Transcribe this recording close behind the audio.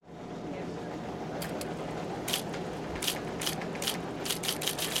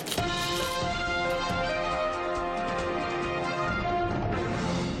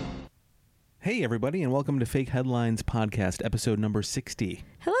Hey, everybody, and welcome to Fake Headlines Podcast, episode number 60.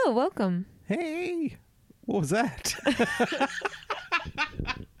 Hello, welcome. Hey, what was that?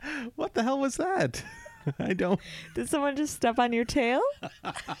 What the hell was that? I don't... Did someone just step on your tail?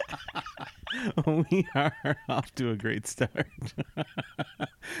 We are off to a great start.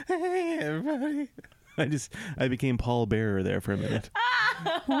 Hey, everybody. I became Paul Bearer there for a minute.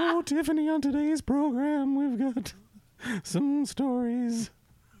 Oh, Tiffany, on today's program, we've got some stories.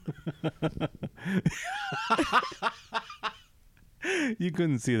 You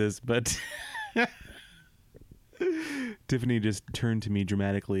couldn't see this, but Tiffany just turned to me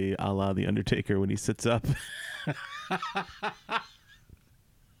dramatically, a la The Undertaker when he sits up.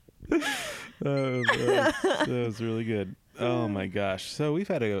 That was really good. Oh my gosh. So we've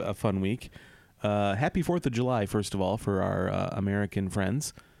had a fun week. Happy 4th of July, first of all, for our American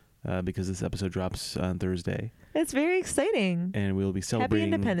friends, because this episode drops on Thursday. It's very exciting. And we'll be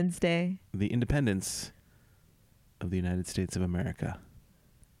celebrating Happy Independence Day. The independence of the United States of America.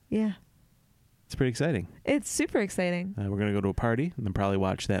 Yeah. It's pretty exciting. It's super exciting. We're going to go to a party and then probably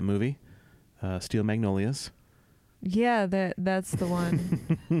watch that movie, Steel Magnolias. Yeah, that's the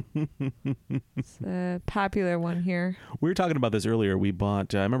one. It's a popular one here. We were talking about this earlier. We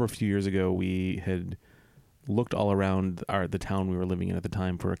bought, I remember a few years ago, we had looked all around the town we were living in at the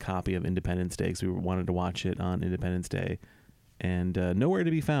time for a copy of Independence Day because we wanted to watch it on Independence Day, and nowhere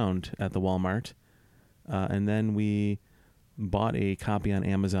to be found at the Walmart. And then we bought a copy on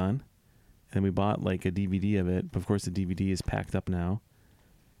Amazon, and we bought like a DVD of it. But of course, the DVD is packed up now,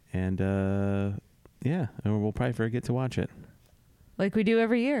 and yeah, and we'll probably forget to watch it. Like we do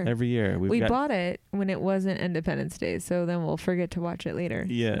every year. Every year. We bought it when it wasn't Independence Day, so then we'll forget to watch it later.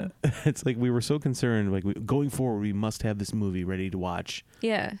 Yeah. So. It's like we were so concerned, like going forward, we must have this movie ready to watch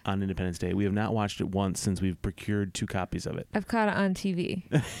on Independence Day. We have not watched it once since we've procured 2 copies of it. I've caught it on TV.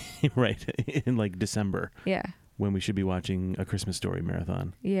 Right. In like December. Yeah. When we should be watching A Christmas Story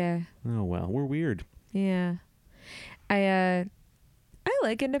marathon. Yeah. Oh, well, we're weird. Yeah. I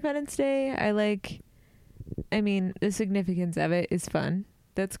like Independence Day. I mean, the significance of it is fun.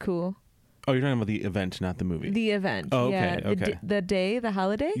 That's cool. Oh, you're talking about the event, not the movie. The event. Oh, okay. Yeah. Okay. The day, the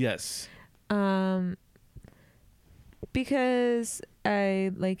holiday. Yes. Because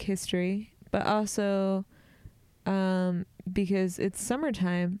I like history, but also because it's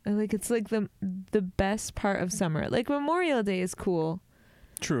summertime. It's like the best part of summer. Like Memorial Day is cool.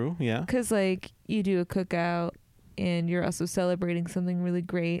 True. Yeah. Because like you do a cookout and you're also celebrating something really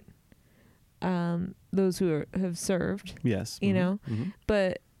great. Those who have served. Yes. You know? Mm-hmm.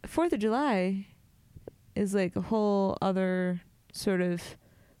 But 4th of July is like a whole other sort of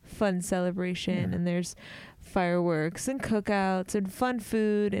fun celebration. Yeah. And there's fireworks and cookouts and fun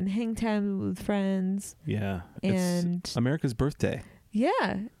food and hang time with friends. Yeah. And it's America's birthday.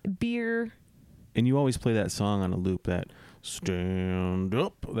 Yeah. Beer. And you always play that song on a loop, that Stand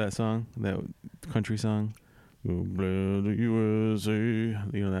Up, that song, that country song. The USA.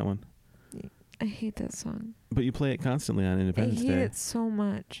 You know that one? I hate that song. But you play it constantly on Independence Day. I hate it so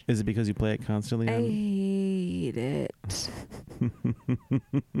much. Is it because you play it constantly? I hate it.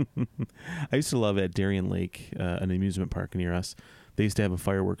 I used to love at Darien Lake, an amusement park near us. They used to have a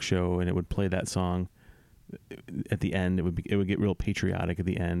fireworks show, and it would play that song at the end. It would get real patriotic at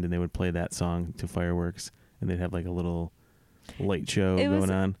the end, and they would play that song to fireworks, and they'd have like a little light show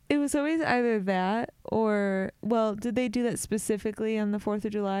going on. It was always either that or, well, did they do that specifically on the 4th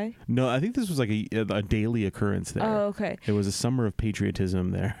of July? No, I think this was like a daily occurrence there. Oh, okay. It was a summer of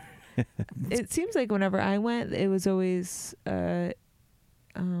patriotism there. It seems like whenever I went, it was always What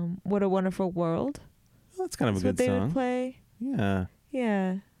a Wonderful World. Well, that's kind of a good song. They would play. Yeah.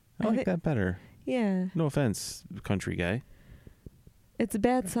 Yeah. I like that better. Yeah. No offense, country guy. It's a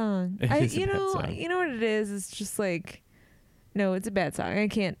bad song. You know what it is? It's just like, no, it's a bad song. I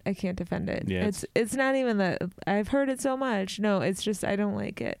can't defend it. Yeah, it's not even that I've heard it so much. No, it's just I don't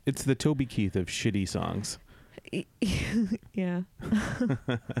like it. It's the Toby Keith of shitty songs. Yeah. Do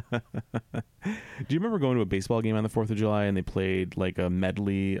you remember going to a baseball game on the 4th of July and they played like a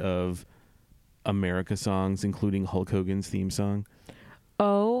medley of America songs, including Hulk Hogan's theme song?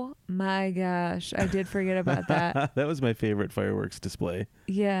 Oh my gosh. I did forget about that. That was my favorite fireworks display.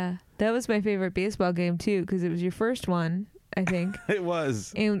 Yeah. That was my favorite baseball game too, because it was your first one, I think. It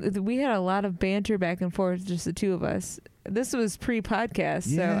was. And we had a lot of banter back and forth, just the two of us. This was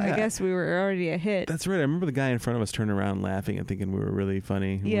pre-podcast, so I guess we were already a hit. That's right. I remember the guy in front of us turning around laughing and thinking we were really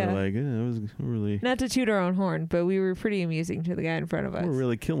funny. Yeah. We were like, it was really... Not to toot our own horn, but we were pretty amusing to the guy in front of us. We're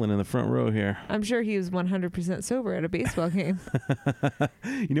really killing in the front row here. I'm sure he was 100% sober at a baseball game.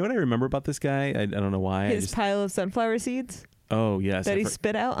 You know what I remember about this guy? I don't know why. His pile of sunflower seeds? Oh, yes. that he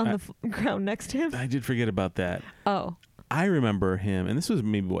spit out on the ground next to him? I did forget about that. Oh. I remember him, and this was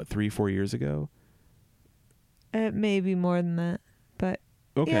maybe, 3-4 years ago? It may be more than that, but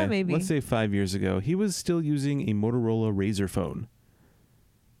Okay, yeah, maybe. let's say 5 years ago. He was still using a Motorola Razr phone.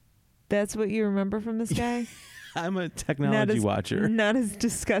 That's what you remember from this guy? I'm a technology watcher. Not his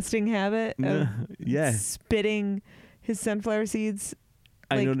disgusting habit of spitting his sunflower seeds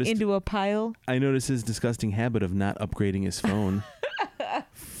into a pile. I noticed his disgusting habit of not upgrading his phone.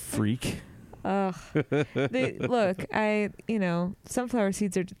 Freak. Ugh. Look, sunflower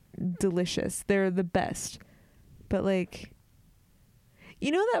seeds are delicious. They're the best. But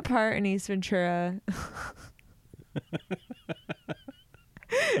you know that part in Ace Ventura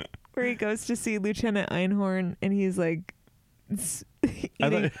where he goes to see Lieutenant Einhorn and he's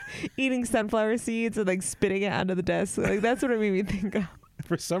eating sunflower seeds and spitting it onto the desk. That's what it made me think of.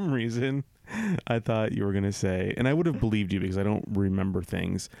 For some reason, I thought you were going to say, and I would have believed you because I don't remember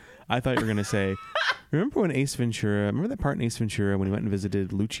things. I thought you were going to say, remember that part in Ace Ventura when he went and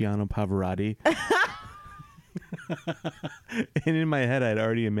visited Luciano Pavarotti? And in my head, I'd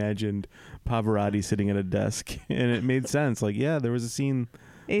already imagined Pavarotti sitting at a desk, and it made sense. There was a scene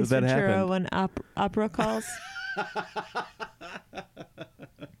Ace that Ventura happened. when opera calls.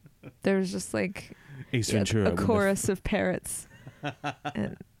 There was just Ace Ventura, a chorus of parrots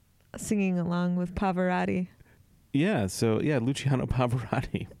and singing along with Pavarotti. Yeah, Luciano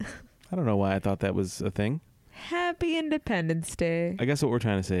Pavarotti. I don't know why I thought that was a thing. Happy Independence Day. I guess what we're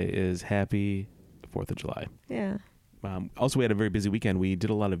trying to say is happy 4th of July. Yeah. Also, we had a very busy weekend. We did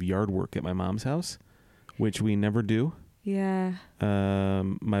a lot of yard work at my mom's house, which we never do. Yeah.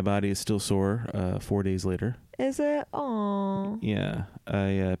 My body is still sore 4 days later. Is it? Aw. Yeah.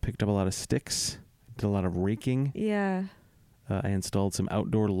 I picked up a lot of sticks, did a lot of raking. Yeah. I installed some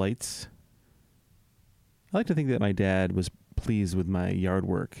outdoor lights. I like to think that my dad was pleased with my yard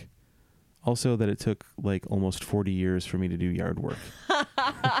work. Also, that it took almost 40 years for me to do yard work.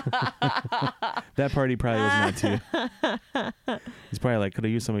 That part he probably was not too. He's probably could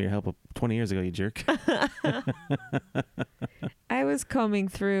have used some of your help 20 years ago, you jerk. I was combing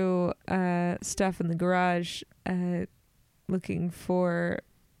through stuff in the garage looking for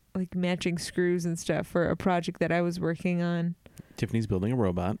matching screws and stuff for a project that I was working on. Tiffany's building a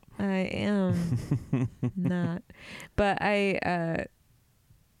robot. I am not. But as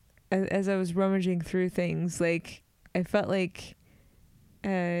I was rummaging through things, I felt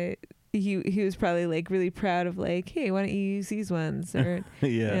he was probably really proud of hey, why don't you use these ones, or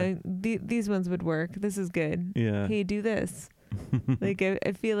yeah, these ones would work. This is good. Yeah. Hey, do this.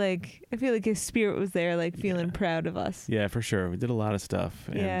 I feel like his spirit was there, feeling proud of us. Yeah, for sure. We did a lot of stuff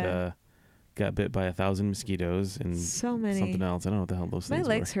and got bit by 1,000 mosquitoes and so many something else. I don't know what the hell those things were.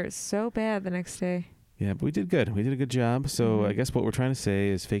 My legs hurt so bad the next day. Yeah, but we did good. We did a good job. So I guess what we're trying to say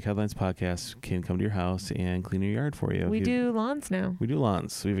is Fake Headlines Podcast can come to your house and clean your yard for you. We do lawns now. We do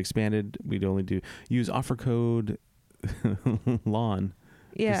lawns. We've expanded. We'd only use offer code LAWN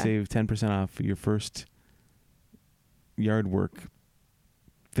to save 10% off your first yard work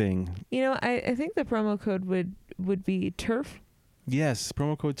thing. I think the promo code would be TURF. Yes,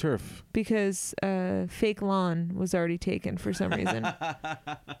 promo code TURF. Because fake lawn was already taken for some reason. All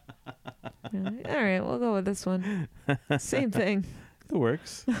right, we'll go with this one. Same thing. It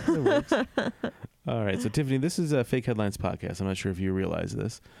works. All right, so Tiffany, this is a Fake Headlines Podcast. I'm not sure if you realize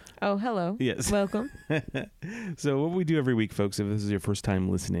this. Oh, hello. Yes. Welcome. So what we do every week, folks, if this is your first time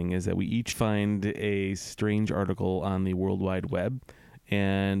listening, is that we each find a strange article on the World Wide Web,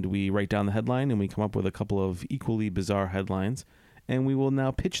 and we write down the headline, and we come up with a couple of equally bizarre headlines, and we will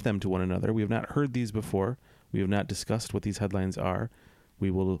now pitch them to one another. We have not heard these before. We have not discussed what these headlines are.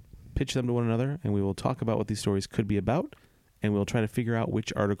 We will pitch them to one another, and we will talk about what these stories could be about, and we'll try to figure out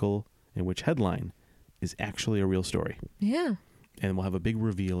which article and which headline is actually a real story. Yeah. And we'll have a big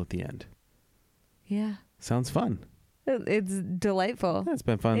reveal at the end. Yeah. Sounds fun. It's delightful. Yeah, it's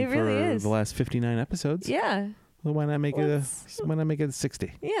been fun for the last 59 episodes. Yeah. Well, why not make it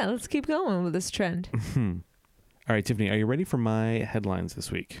 60? Yeah, let's keep going with this trend. All right, Tiffany, are you ready for my headlines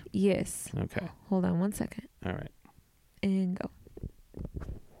this week? Yes. Okay. Hold on 1 second. All right. And go.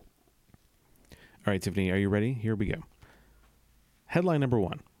 All right, Tiffany, are you ready? Here we go. Headline number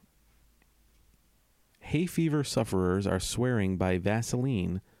 1. Hay fever sufferers are swearing by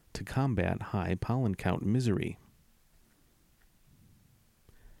Vaseline to combat high pollen count misery.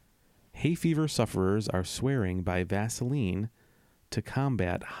 Hay fever sufferers are swearing by Vaseline to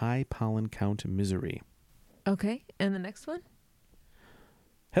combat high pollen count misery. Okay, and the next one?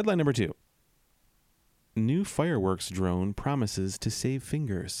 Headline number 2. New fireworks drone promises to save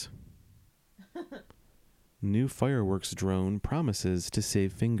fingers. New fireworks drone promises to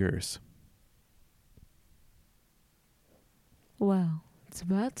save fingers. Wow, it's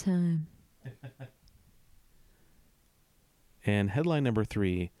about time. And headline number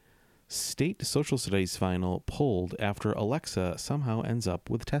 3, state social studies final pulled after Alexa somehow ends up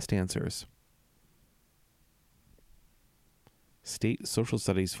with test answers. State social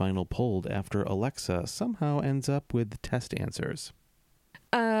studies final pulled after Alexa somehow ends up with test answers.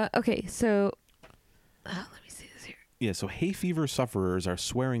 Okay, so let me see this here. Yeah, so hay fever sufferers are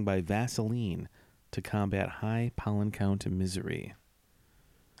swearing by Vaseline to combat high pollen count misery.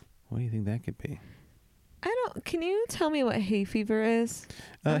 What do you think that could be? Can you tell me what hay fever is?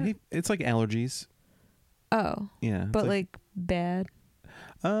 It's like allergies. Oh. Yeah. But like bad?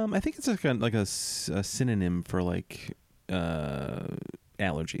 I think it's like a synonym for like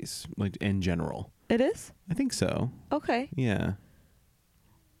allergies, like in general. It is? I think so. Okay. Yeah.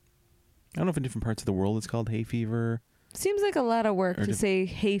 I don't know if in different parts of the world it's called hay fever. Seems like a lot of work to say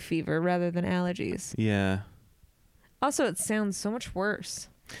hay fever rather than allergies. Yeah. Also, it sounds so much worse.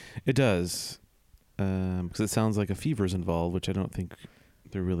 It does. Because it sounds like a fever's involved, which I don't think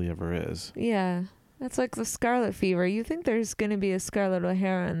there really ever is. Yeah. That's like the scarlet fever. You think there's going to be a Scarlett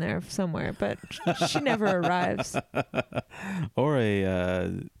O'Hara in there somewhere, but she never arrives. Or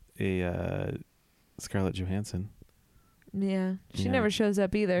a Scarlett Johansson. Yeah. She never shows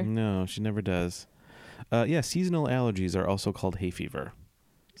up either. No, she never does. Seasonal allergies are also called hay fever.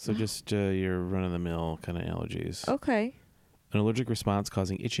 So just your run-of-the-mill kind of allergies. Okay. An allergic response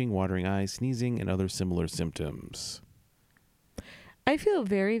causing itching, watering eyes, sneezing, and other similar symptoms. I feel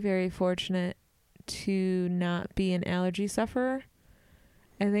very, very fortunate to not be an allergy sufferer.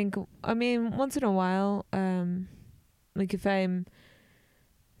 I mean, once in a while, like if I'm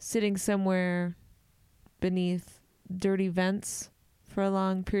sitting somewhere beneath dirty vents for a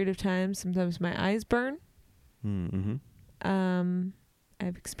long period of time, sometimes my eyes burn. Mm-hmm.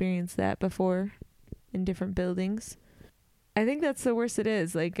 I've experienced that before in different buildings. I think that's the worst it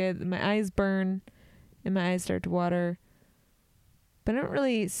is. Like my eyes burn and my eyes start to water. But I don't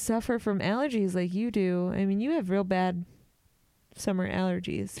really suffer from allergies like you do. I mean, you have real bad summer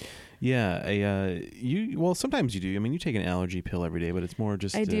allergies. Yeah, sometimes you do. I mean, you take an allergy pill every day, but it's more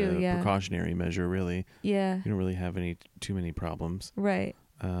just precautionary measure, really. Yeah. You don't really have too many problems. Right.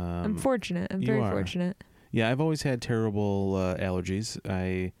 I'm fortunate. I'm very fortunate. Yeah, I've always had terrible allergies.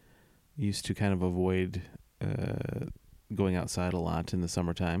 I used to kind of avoid going outside a lot in the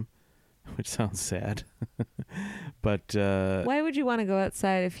summertime, which sounds sad. But why would you want to go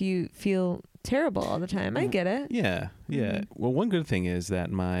outside if you feel terrible all the time? I get it. Yeah. Mm-hmm. Well, one good thing is that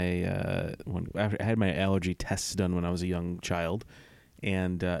after I had my allergy tests done when I was a young child,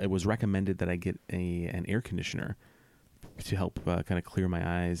 and it was recommended that I get an air conditioner to help kind of clear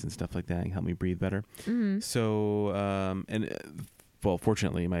my eyes and stuff like that and help me breathe better. Mm-hmm. So,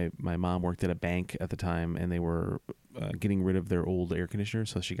 fortunately, my mom worked at a bank at the time, and they were getting rid of their old air conditioner,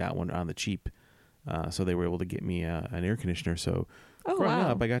 so she got one on the cheap. So they were able to get me an air conditioner. So growing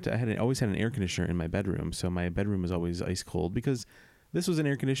up, I always had an air conditioner in my bedroom. So my bedroom was always ice cold because this was an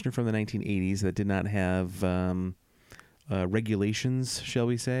air conditioner from the 1980s that did not have regulations, shall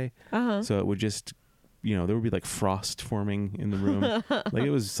we say. Uh-huh. So it would just, there would be like frost forming in the room. Like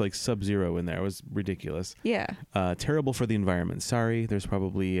it was like sub-zero in there. It was ridiculous. Yeah. Terrible for the environment. Sorry, there's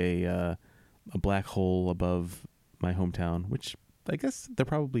probably a black hole above my hometown, which I guess there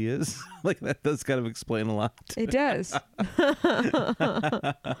probably is. Like that does kind of explain a lot. It does.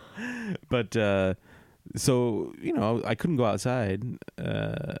 But so I couldn't go outside.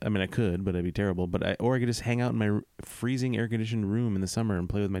 I mean, I could, but it'd be terrible. But I could just hang out in my freezing air conditioned room in the summer and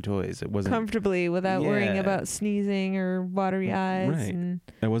play with my toys. It wasn't comfortably without worrying about sneezing or watery eyes. Right. And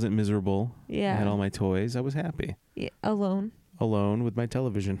I wasn't miserable. Yeah. I had all my toys. I was happy. Yeah, alone with my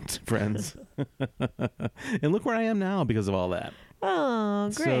television friends. And look where I am now because of all that.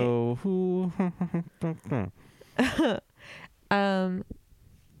 Oh, great. So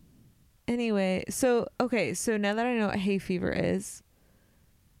anyway, so now that I know what hay fever is,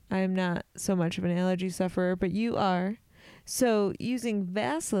 I'm not so much of an allergy sufferer, but you are. So using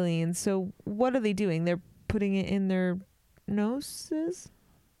Vaseline, so what are they doing? They're putting it in their noses?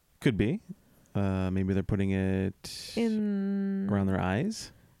 Could be. Maybe they're putting it in around their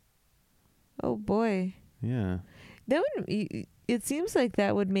eyes. Oh boy. Yeah. That would. It seems like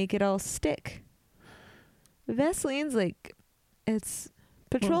that would make it all stick. Vaseline's like, it's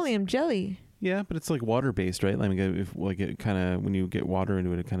petroleum jelly. Yeah, but it's like water based, right? Like it kind of, when you get water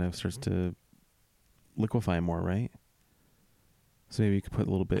into it, it kind of starts to liquefy more, right? So maybe you could put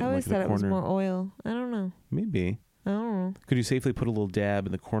a little bit. I always thought it was more oil. I don't know. Maybe. I don't know. Could you safely put a little dab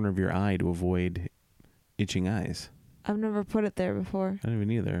in the corner of your eye to avoid itching eyes? I've never put it there before. I don't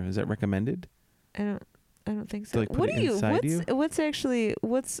even either. Is that recommended? I don't think so. To, like, put What it do you? inside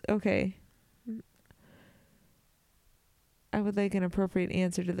What's okay? I would like an appropriate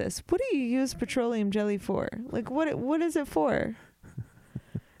answer to this. What do you use petroleum jelly for? Like, what is it for?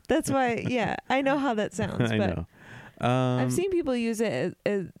 That's why. Yeah, I know how that sounds. I but know. I've seen people use it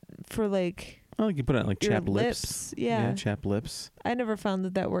as for like. Oh, you can put it on like your chapped lips. Yeah, chapped lips. I never found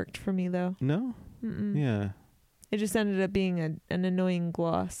that worked for me though. No. Mm-mm. Yeah. It just ended up being an annoying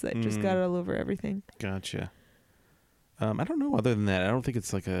gloss that just got all over everything. Gotcha. I don't know. Other than that, I don't think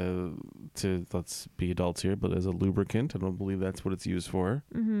it's like let's be adults here, but as a lubricant, I don't believe that's what it's used for.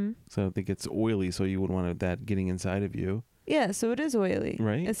 Mm-hmm. So I don't think it's oily, so you would want that getting inside of you. Yeah, so it is oily.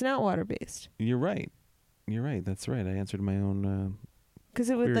 Right. It's not water-based. You're right. That's right. I answered my own. Because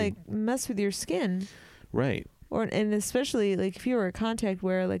it would query. like mess with your skin. Right. And especially like if you were a contact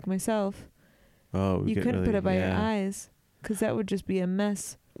wearer like myself, Oh, you couldn't put it by your eyes because that would just be a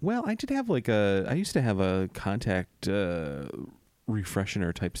mess. Well, I did have I used to have a contact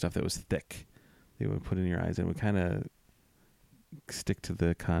refreshener type stuff that was thick. They would put in your eyes and it would kind of stick to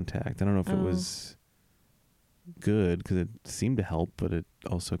the contact. I don't know if it was good because it seemed to help, but it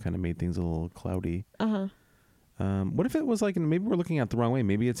also kind of made things a little cloudy. What if it was like, and maybe we're looking at it the wrong way.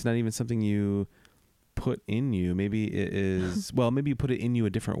 Maybe it's not even something you put in you. Maybe it is, well, maybe you put it in you a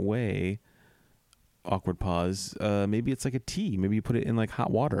different way. Awkward pause. Maybe it's like a tea. Maybe you put it in like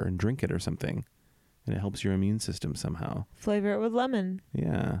hot water and drink it or something, and it helps your immune system somehow. Flavor it with lemon.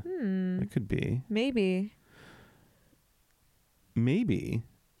 Yeah, it could be. Maybe.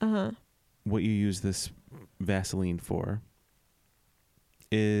 What you use this Vaseline for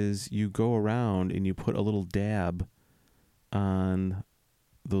is you go around and you put a little dab on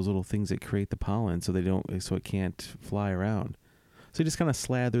those little things that create the pollen, so it can't fly around. So you just kind of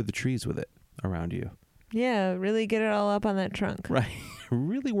slather the trees with it around you. Yeah, really get it all up on that trunk. Right.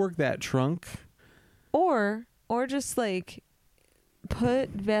 Really work that trunk. Or just like put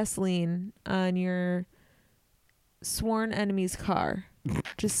Vaseline on your sworn enemy's car.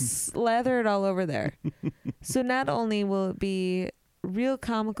 Just slather it all over there. So not only will it be real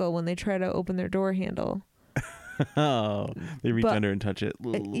comical when they try to open their door handle. Oh, they reach under and touch it.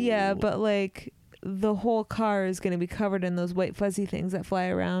 Yeah, but like the whole car is going to be covered in those white fuzzy things that fly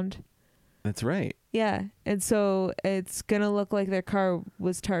around. That's right. Yeah, and so it's going to look like their car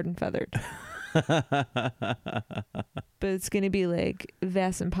was tarred and feathered. But it's going to be like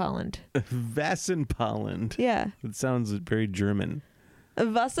Vassenpollen. Vassenpollen. Yeah. It sounds very German.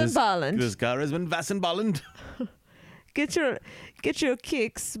 Vassenpollen. This car has been Vassenpollen. Get your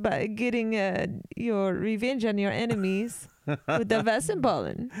kicks by getting your revenge on your enemies with the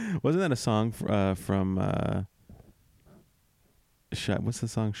Vassenpollen. Wasn't that a song from what's the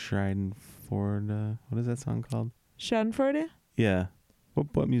song? Schadenfreude. What is that song called? Schadenfreude? Yeah.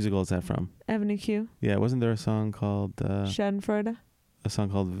 What musical is that from? Avenue Q. Yeah, wasn't there a song called Schadenfreude? A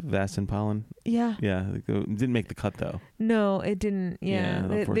song called Vassenpollen? Yeah. Yeah, it didn't make the cut though. No, it didn't. Yeah,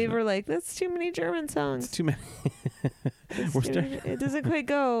 they were like, that's too many German songs. It's too many. It doesn't quite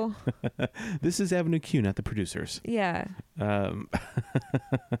go. This is Avenue Q, not the producers. Yeah. I'm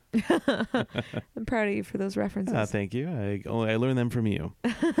proud of you for those references. Thank you. I learned them from you.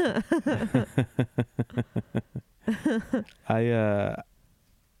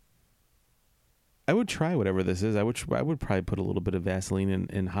 I would try whatever this is. I would probably put a little bit of Vaseline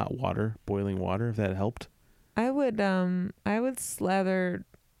in hot water, boiling water, if that helped. I would slather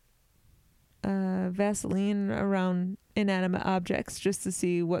Vaseline around inanimate objects just to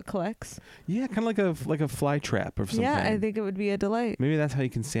see what collects. Yeah, kind of like a fly trap or something. Yeah, I think it would be a delight. Maybe that's how you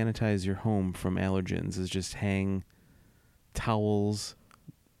can sanitize your home from allergens, is just hang towels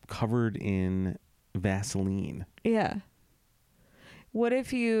covered in Vaseline. Yeah. What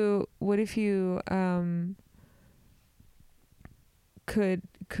if you could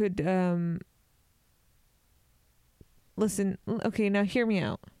listen, okay, now hear me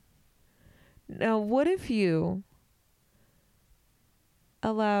out. Now, what if you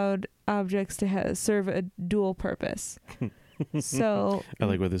allowed objects to serve a dual purpose? So I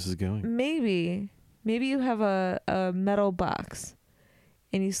like where this is going. Maybe you have a metal box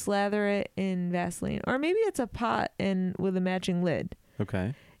and you slather it in Vaseline, or maybe it's a pot with a matching lid.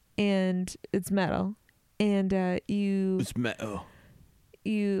 Okay. And it's metal, and it's metal.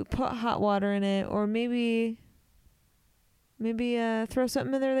 You put hot water in it, or maybe throw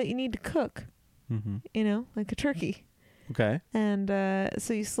something in there that you need to cook. Mm-hmm. You know, like a turkey. Okay. And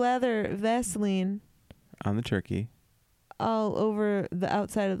so you slather Vaseline on the turkey, all over the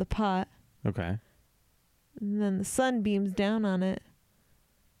outside of the pot. Okay. And then the sun beams down on it,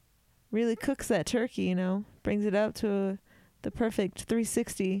 really cooks that turkey, you know, brings it up to the perfect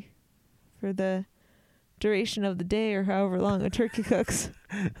 360 for the duration of the day or however long a turkey cooks.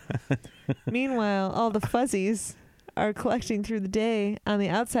 Meanwhile, all the fuzzies are collecting through the day on the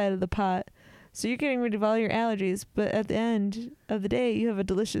outside of the pot. So you're getting rid of all your allergies, but at the end of the day, you have a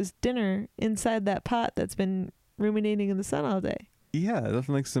delicious dinner inside that pot that's been ruminating in the sun all day. Yeah,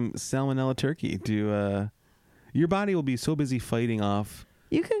 nothing like some salmonella turkey. Your body will be so busy fighting off.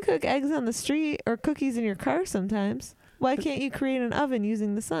 You can cook eggs on the street or cookies in your car sometimes. Why can't you create an oven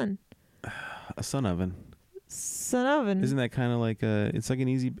using the sun? A sun oven. Sun oven. Isn't that kind of like it's like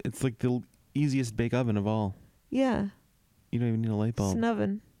the easiest bake oven of all. Yeah. You don't even need a light bulb. Sun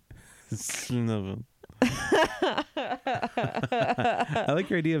oven. Sun oven. I like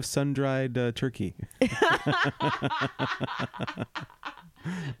your idea of sun-dried turkey.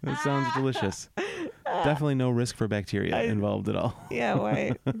 That sounds delicious. Definitely no risk for bacteria involved at all. Yeah,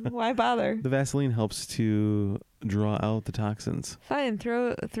 why bother? The Vaseline helps to draw out the toxins. Fine,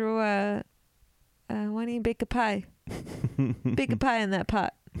 throw why don't you bake a pie? Bake a pie in that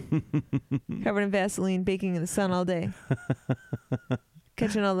pot. Covered in Vaseline, baking in the sun all day.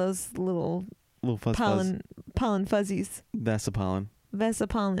 Catching all those little pollen fuzzies. Vasapollen.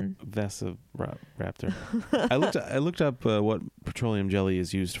 Vasapollen. Vasaraptor. I looked up what petroleum jelly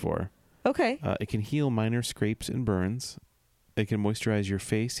is used for. Okay. It can heal minor scrapes and burns. It can moisturize your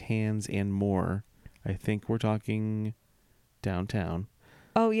face, hands, and more. I think we're talking downtown.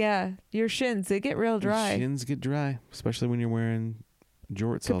 Oh, yeah. Your shins, they get real dry. Your shins get dry, especially when you're wearing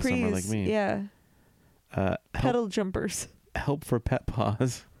jorts all summer like me. Yeah. Pedal jumpers. Help for pet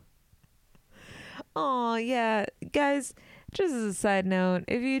paws. Oh, yeah. Guys, just as a side note,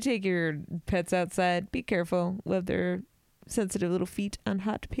 if you take your pets outside, be careful with their sensitive little feet on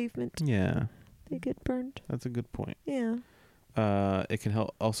hot pavement. Yeah. They get burned. That's a good point. Yeah. It can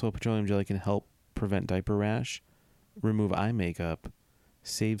help. Also, petroleum jelly can help prevent diaper rash, remove eye makeup,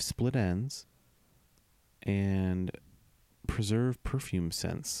 save split ends, and preserve perfume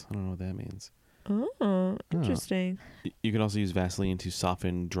scents. I don't know what that means. Oh, interesting. You can also use Vaseline to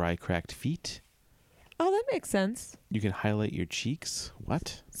soften dry, cracked feet. Oh, that makes sense. You can highlight your cheeks.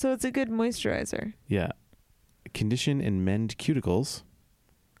 What? So it's a good moisturizer. Yeah. Condition and mend cuticles.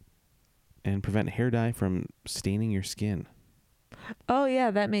 And prevent hair dye from staining your skin. Oh,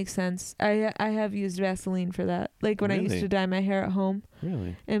 yeah, that makes sense. I have used Vaseline for that. Like when I used to dye my hair at home.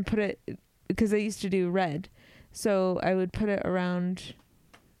 Really? And put it, because I used to do red. So I would put it around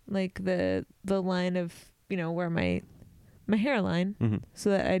like the line of, you know, where my hairline. Mm-hmm.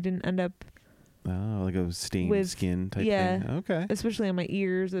 So that I didn't end up. Oh, like a stained skin type thing. Okay. Especially on my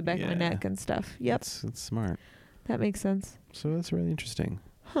ears, the back of my neck and stuff. Yep. That's smart. That makes sense. So that's really interesting.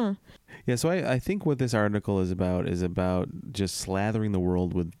 Huh. Yeah, so I think what this article is about just slathering the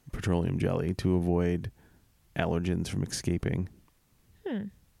world with petroleum jelly to avoid allergens from escaping.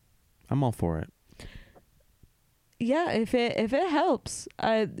 I'm all for it. Yeah, if it helps,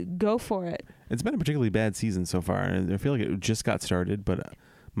 go for it. It's been a particularly bad season so far, and I feel like it just got started, but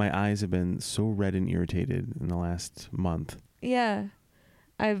my eyes have been so red and irritated in the last month. Yeah.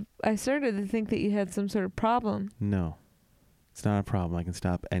 I started to think that you had some sort of problem. No. It's not a problem. I can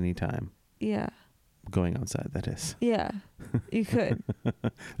stop anytime. Yeah. Going outside, that is. Yeah. You could.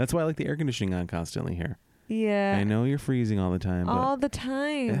 That's why I like the air conditioning on constantly here. Yeah. I know you're freezing all the time. All the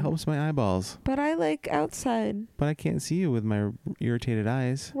time. It helps my eyeballs. But I like outside. But I can't see you with my irritated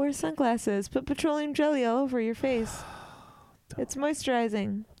eyes. Wear sunglasses. Put petroleum jelly all over your face. It's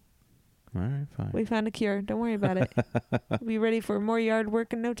moisturizing. All right, fine. We found a cure. Don't worry about it. We'll be ready for more yard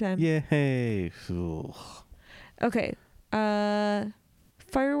work in no time. Yay. Okay.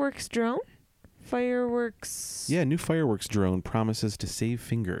 Fireworks drone? Fireworks. Yeah, new fireworks drone promises to save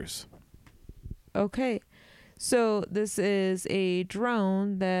fingers. Okay. So this is a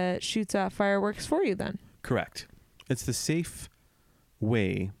drone that shoots off fireworks for you then? Correct. It's the safe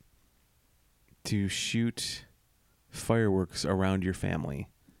way to shoot fireworks around your family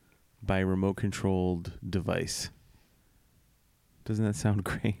by a remote controlled device. Doesn't that sound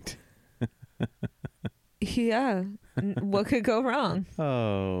great? Yeah. What could go wrong?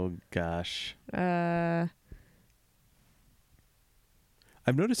 Oh, gosh. Uh,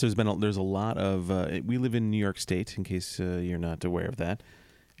 I've noticed there's a lot of we live in New York State, in case you're not aware of that,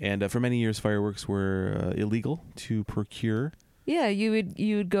 and for many years fireworks were illegal to procure. Yeah, you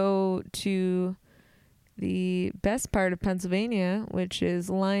would go to the best part of Pennsylvania, which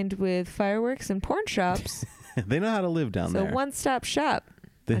is lined with fireworks and porn shops. They know how to live down there. So one-stop shop.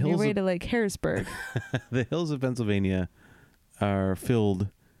 The on hills your way to like Harrisburg. The hills of Pennsylvania are filled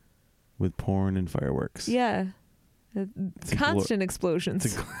with porn and fireworks. Yeah. It's a Constant explosions.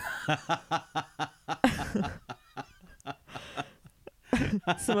 it's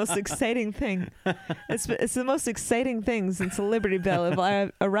It's the most exciting thing. It's the most exciting thing since the Liberty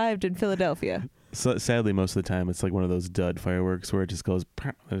Bell arrived in Philadelphia. So sadly, most of the time, it's like one of those dud fireworks where it just goes,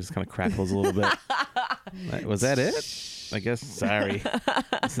 it just kind of crackles a little bit. Like, was that it? I guess. Sorry,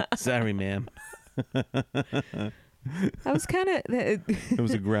 sorry, ma'am. I was kind of. It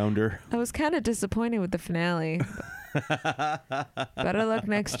was a grounder. I was kind of disappointed with the finale. Better luck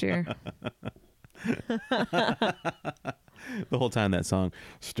next year. The whole time that song,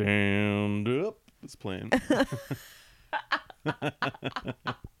 "Stand Up," is playing.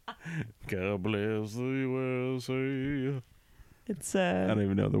 God bless the USA. It's I don't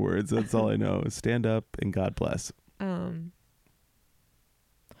even know the words. That's all I know. Stand up and God bless. And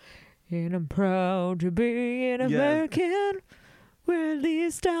I'm proud to be an American, where at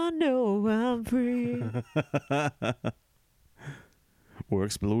least I know I'm free. Where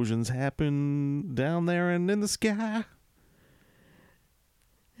explosions happen down there and in the sky.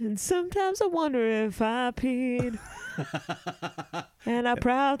 And sometimes I wonder if I peed. And I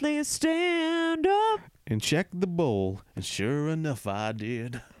proudly stand up and check the bowl, and sure enough, I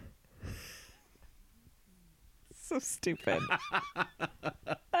did. So stupid.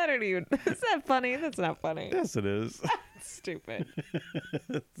 I don't even. Is that funny? That's not funny. Yes, it is. Stupid.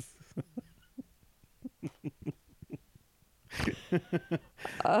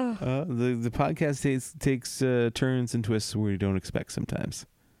 The podcast takes turns and twists where you don't expect sometimes.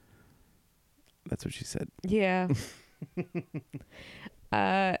 That's what she said. Yeah.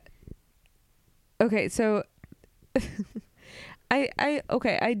 Okay, so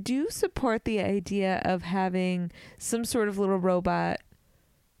I do support the idea of having some sort of little robot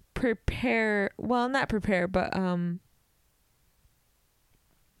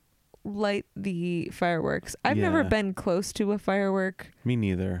light the fireworks. I've never been close to a firework Me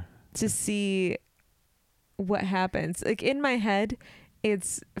neither. to see what happens. Like in my head,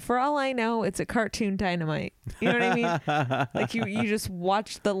 it's, for all I know, it's a cartoon dynamite. You know what I mean? Like you just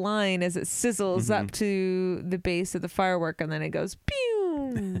watch the line as it sizzles up to the base of the firework, and then it goes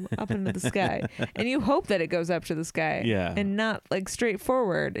pew up into the sky. And you hope that it goes up to the sky. Yeah. And not like straight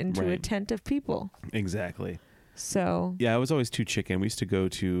forward into a Right. tent of people. Exactly. So Yeah, I was always too chicken. We used to go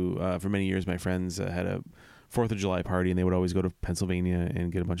to, for many years, my friends had a 4th of July party, and they would always go to Pennsylvania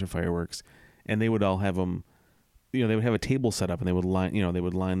and get a bunch of fireworks. And they would all have them, they would have a table set up, and they would line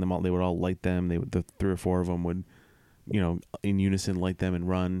them all. They would all light them. The 3 or 4 of them would, in unison light them and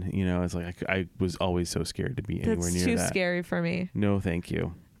run. It's like I was always so scared to be anywhere that's near too that. scary for me. No, thank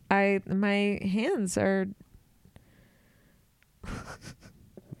you. My hands are.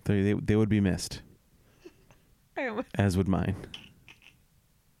 They would be missed, as would mine.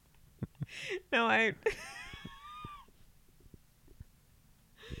 No, I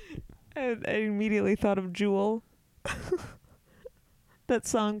immediately thought of Jewel. That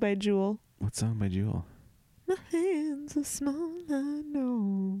song by Jewel. What song by Jewel? My hands are small, I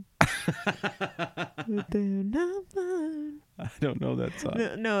know, but they're not mine. I don't know that song.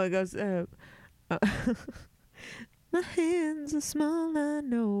 No, it goes. My hands are small, I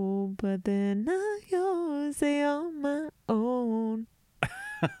know, but they're not yours. They are my own.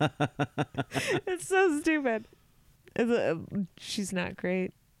 It's so stupid. She's not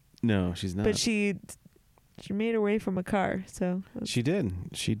great, No, she's not. but she made her way from a car, so She did.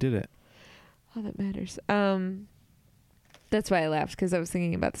 She did it. all that matters. That's why I laughed, because I was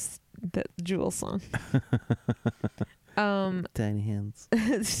thinking about that Jewel song. Tiny hands.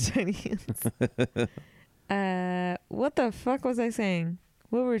 Tiny hands. What the fuck was I saying?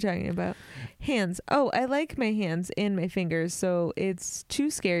 What were we talking about? Hands. Oh, I like my hands and my fingers, so it's too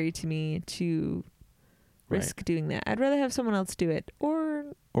scary to me to risk doing that. I'd rather have someone else do it, or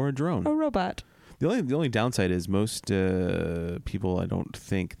a drone. a robot. The only downside is most people, I don't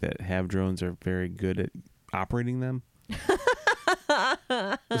think, that have drones are very good at operating them.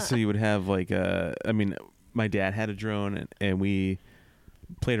 So you would have my dad had a drone, and we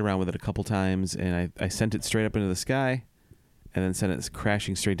played around with it a couple times, and I sent it straight up into the sky and then sent it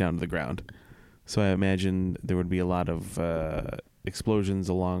crashing straight down to the ground. So I imagine there would be a lot of explosions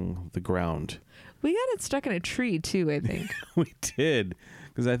along the ground. We got it stuck in a tree too, I think. We did,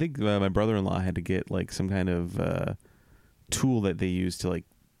 because I think my brother-in-law had to get like some kind of tool that they use to like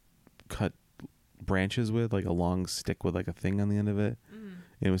cut branches with, like a long stick with like a thing on the end of it.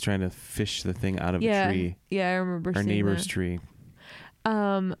 And it was trying to fish the thing out of a tree. Yeah, I remember Our seeing neighbor's that. tree.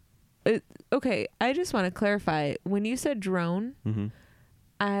 Okay, I just want to clarify. When you said drone, Mm-hmm.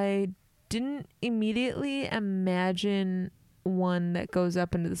 I didn't immediately imagine one that goes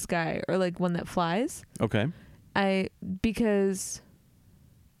up into the sky or like one that flies. Okay. Because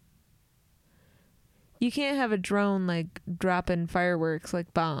you can't have a drone like dropping fireworks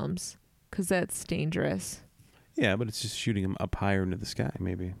like bombs, because that's dangerous. Yeah, but it's just shooting them up higher into the sky,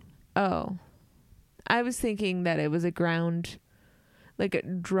 maybe. Oh, I was thinking that it was a ground, like a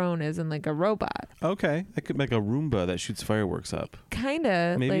drone as in like a robot. Okay, I could make a Roomba that shoots fireworks up.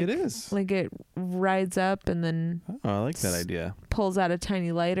 Kinda. Maybe like, it is. Like it rides up and then Oh, I like that idea. pulls out a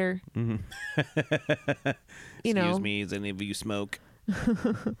tiny lighter. Mm-hmm. You know. Excuse me, does any of you smoke?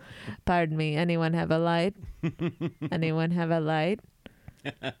 Pardon me, anyone have a light? Anyone have a light?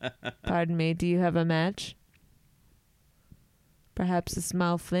 Pardon me, do you have a match? Perhaps a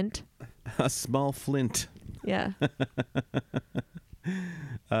small flint? A small flint. Yeah.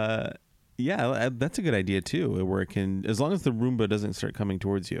 Yeah, that's a good idea too, where it can, as long as the Roomba doesn't start coming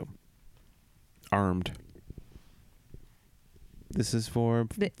towards you armed. This is for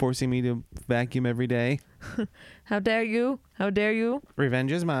forcing me to vacuum every day. How dare you? How dare you?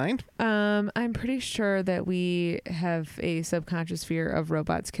 Revenge is mine. I'm pretty sure that we have a subconscious fear of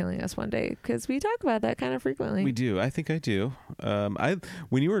robots killing us one day, because we talk about that kind of frequently. We do. I think I do.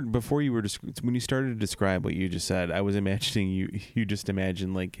 When you started to describe what you just said, I was imagining you just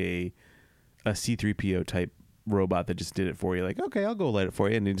imagine like a C-3PO type robot that just did it for you. Like, okay, I'll go light it for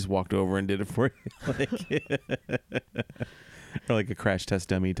you, and he just walked over and did it for you. Or like a crash test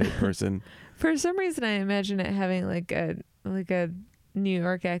dummy type person. For some reason, I imagine it having like a New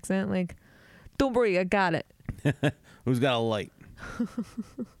York accent. Like, don't worry, I got it. Who's got a light?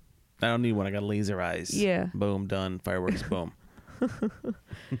 I don't need one. I got laser eyes. Yeah. Boom, done. Fireworks, boom.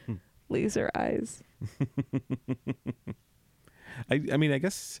 Laser eyes. I mean, I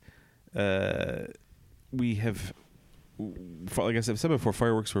guess we have, like I said before,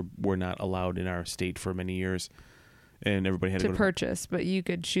 fireworks were not allowed in our state for many years. And everybody had to go purchase, but you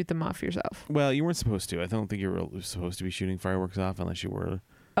could shoot them off yourself. Well, you weren't supposed to. I don't think you were supposed to be shooting fireworks off unless you were.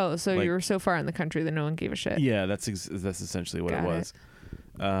 Oh, so you were so far in the country that no one gave a shit. Yeah, that's essentially what it was.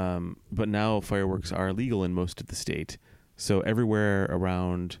 But now fireworks are legal in most of the state. So everywhere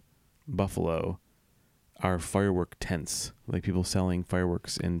around Buffalo are firework tents, like people selling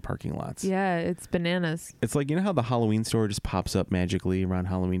fireworks in parking lots. Yeah, it's bananas. It's like, you know how the Halloween store just pops up magically around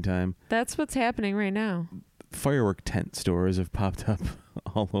Halloween time? That's what's happening right now. Firework tent stores have popped up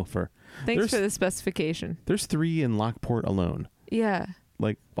all over. Thanks for the specification. There's 3 in Lockport alone. Yeah.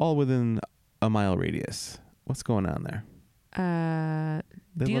 Like all within a mile radius. What's going on there?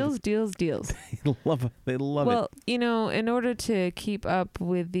 Deals. They love it. Well, you know, in order to keep up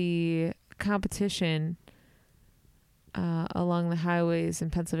with the competition along the highways in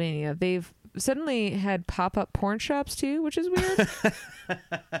Pennsylvania, they've suddenly had pop-up porn shops too, which is weird.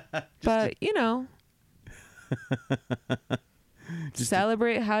 But, you know,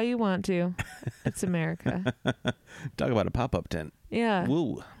 celebrate how you want to. It's America. Talk about a pop-up tent. Yeah.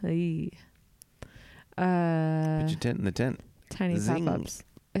 Woo. Hey. Put your tent in the tent. Tiny Zing. pop-ups.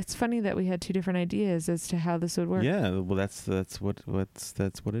 It's funny that we had 2 different ideas as to how this would work. Yeah, well, that's what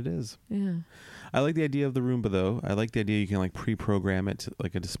it is. Yeah. I like the idea of the Roomba though. I like the idea you can like pre-program it to,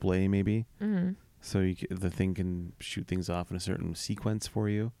 like a display maybe, so the thing can shoot things off in a certain sequence for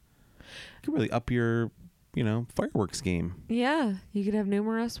you. You can really up your, fireworks game. Yeah, you could have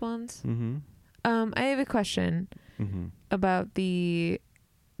numerous ones. Mm-hmm. I have a question about the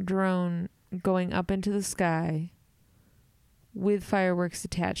drone going up into the sky with fireworks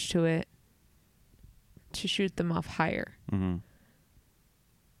attached to it to shoot them off higher. Mm-hmm.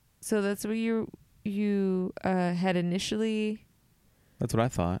 So that's what you had initially. That's what I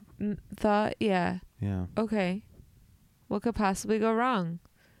thought. Thought, yeah. Yeah. Okay. What could possibly go wrong?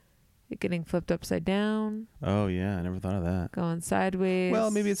 It getting flipped upside down. Oh yeah, I never thought of that. Going sideways. Well,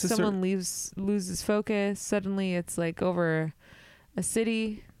 maybe it's someone loses focus. Suddenly, it's like over a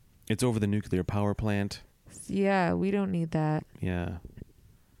city. It's over the nuclear power plant. Yeah, we don't need that. Yeah.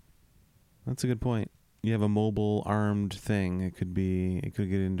 That's a good point. You have a mobile armed thing. It could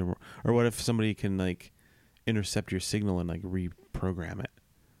get into, or what if somebody can like intercept your signal and like reprogram it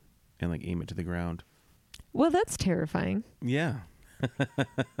and like aim it to the ground? Well, that's terrifying. Yeah.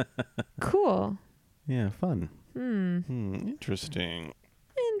 Cool. Yeah, fun. Interesting.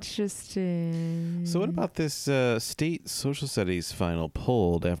 So what about this state social studies final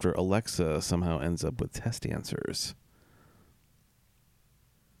pulled after Alexa somehow ends up with test answers?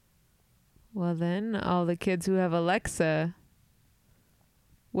 Well, then all the kids who have Alexa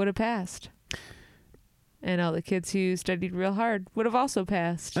would have passed. And all the kids who studied real hard would have also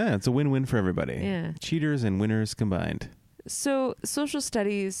passed. Yeah, it's a win-win for everybody. Yeah. Cheaters and winners combined. So social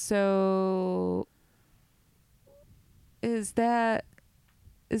studies, is that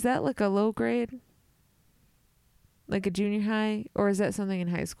like a low grade? like a junior high, or is that something in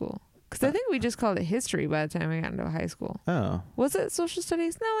high school? Because I think we just called it history by the time we got into high school. Oh, Was it social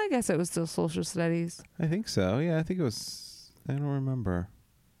studies? No, I guess it was still social studies. I think so. Yeah, I think it was. I don't remember.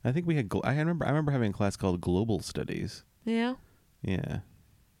 I think we had. I remember having a class called Global Studies. Yeah. Yeah.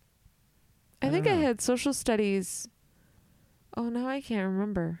 I think I don't know. had social studies. Oh, now I can't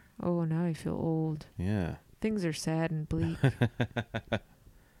remember. Oh, now I feel old. Yeah. Things are sad and bleak.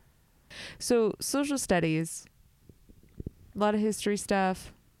 So, social studies, a lot of history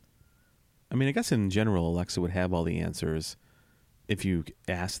stuff. I mean, I guess in general, Alexa would have all the answers if you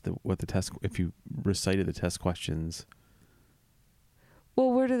asked if you recited the test questions.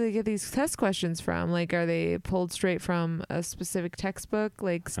 Well, where do they get these test questions from? Like, are they pulled straight from a specific textbook,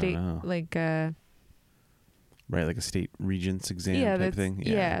 like state, know. like Right, like a state regents exam type that's, thing.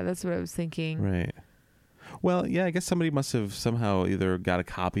 Yeah, that's what I was thinking. Right. Well, yeah, I guess somebody must have somehow either got a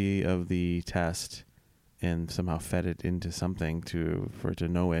copy of the test and somehow fed it into something for it to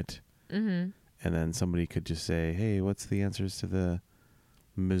know it. Mm-hmm. And then somebody could just say, hey, what's the answers to the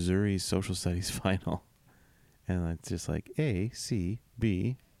Missouri social studies final? And it's just like A, C,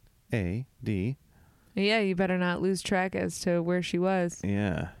 B, A, D. Yeah, you better not lose track as to where she was.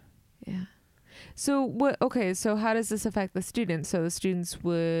 Yeah. Yeah. So okay, so how does this affect the students? So the students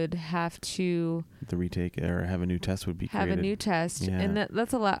would have to The retake or have a new test would be have created. a new test. Yeah. And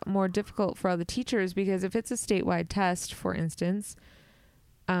that's a lot more difficult for all the teachers, because if it's a statewide test, for instance,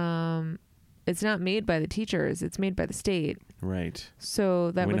 it's not made by the teachers, it's made by the state. Right.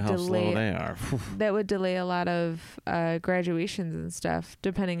 So that We would know how slow delay they are. that would delay a lot of graduations and stuff,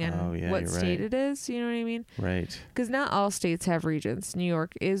 depending on Oh, yeah, what you're state right. it is. You know what I mean? Right. Because not all states have regents. New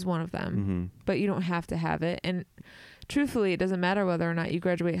York is one of them, Mm-hmm. but you don't have to have it. And truthfully, it doesn't matter whether or not you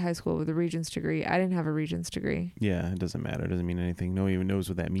graduate high school with a regents degree. I didn't have a regents degree. Yeah, it doesn't matter. It doesn't mean anything. No one even knows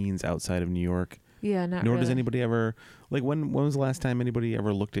what that means outside of New York. Yeah, not Nor really. does anybody ever, like, when was the last time anybody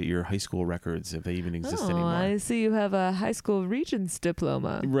ever looked at your high school records, if they even exist anymore? I see you have a high school regents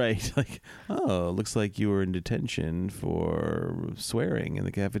diploma. Right. Like, oh, looks like you were in detention for swearing in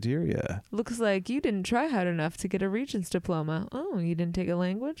the cafeteria. Looks like you didn't try hard enough to get a regents diploma. Oh, you didn't take a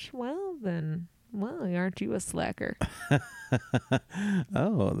language? Well, aren't you a slacker?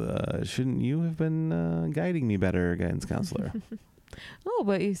 Shouldn't you have been guiding me better, guidance counselor? Oh,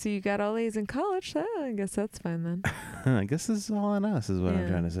 but you see you got all A's in college. I guess that's fine then. I guess this is all on us, is what I'm Yeah.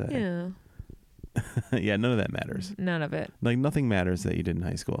 trying to say. Yeah. Yeah, none of that matters. None of it. Like, nothing matters that you did in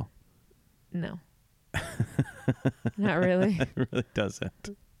high school. No. Not really. It really doesn't.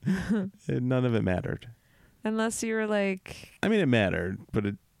 None of it mattered. Unless you were like I mean, it mattered, but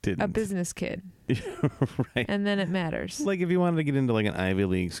it didn't. a business kid. Right. And then it matters. Like, if you wanted to get into, like, an Ivy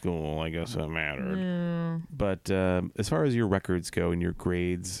League school, I guess it mattered. No. But as far as your records go and your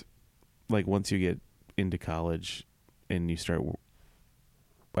grades, like, once you get into college and you start,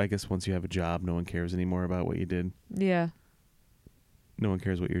 I guess once you have a job, no one cares anymore about what you did. Yeah. No one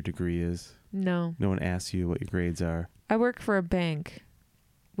cares what your degree is. No. No one asks you what your grades are. I work for a bank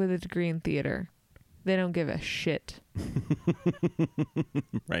with a degree in theater. They don't give a shit.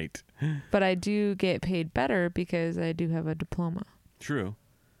 Right. But I do get paid better because I do have a diploma. True.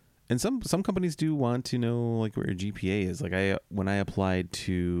 And some companies do want to know, like, what your GPA is. Like, when I applied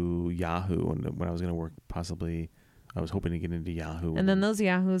to Yahoo, when I was going to work, possibly, I was hoping to get into Yahoo. And then those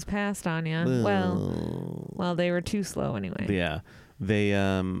Yahoos passed on you. Well, they were too slow anyway. Yeah. They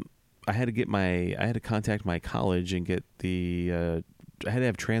I had to contact my college and get I had to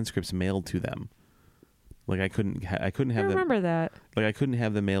have transcripts mailed to them. Like, I couldn't have I them. remember that. Like, I couldn't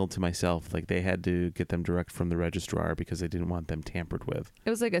have them mailed to myself. Like, they had to get them direct from the registrar because they didn't want them tampered with. It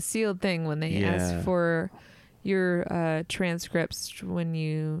was like a sealed thing when they Yeah. asked for your transcripts when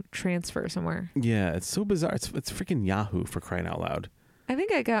you transfer somewhere. Yeah, it's so bizarre. It's freaking Yahoo, for crying out loud. I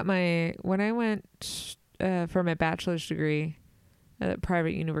think I got when I went for my bachelor's degree at a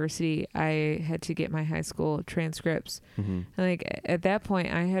private university, I had to get my high school transcripts. Mm-hmm. And like at that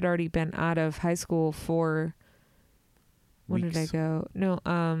point, I had already been out of high school for, when did I Weeks. go? No,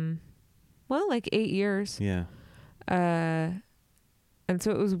 well, like 8 years. Yeah. And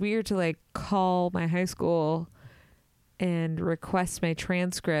so it was weird to like call my high school and request my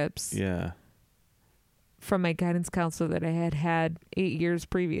transcripts Yeah. from my guidance counselor that I had 8 years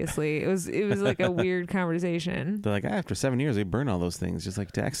previously. It was like a weird conversation. They're like, after 7 years, they burn all those things, just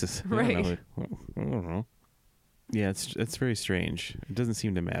like taxes. I don't Right. know. I don't know. Yeah, it's very strange. It doesn't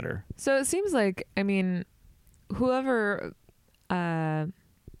seem to matter. So it seems like, I mean, whoever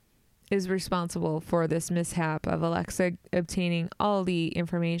is responsible for this mishap of Alexa obtaining all the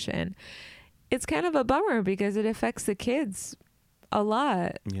information, it's kind of a bummer because it affects the kids a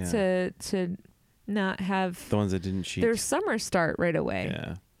lot Yeah. to not have The ones that didn't cheat. their summer start right away.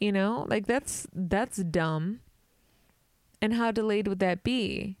 Yeah. You know, like that's dumb. And how delayed would that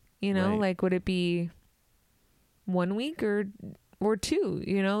be? You know, Right. like would it be 1 week or 2?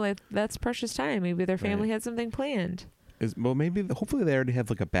 You know, like that's precious time. Maybe their family Right. had something planned. Hopefully they already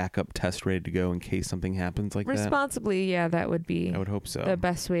have like a backup test ready to go in case something happens like Responsibly, yeah, that would be that. I would hope so. the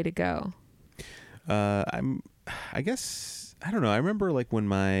best way to go. I guess, I don't know. I remember like when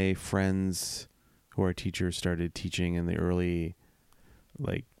my friends who are teachers started teaching in the early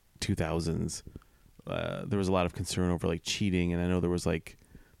like 2000s, there was a lot of concern over like cheating. And I know there was like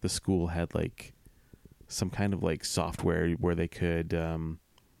the school had like some kind of like software where they could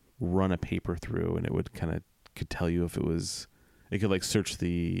run a paper through and it would could tell you if it could like search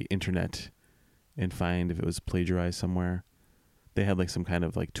the internet and find if it was plagiarized somewhere. They had like some kind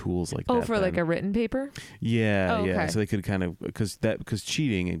of like tools like that. Oh, for like then. a written paper? Yeah, Oh, yeah. okay. So they could kind of because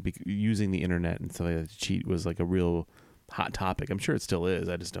cheating and using the internet and stuff like that to cheat was like a real hot topic. I'm sure it still is.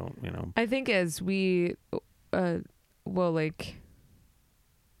 I just don't, I think as we, like,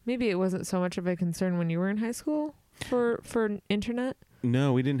 maybe it wasn't so much of a concern when you were in high school for internet.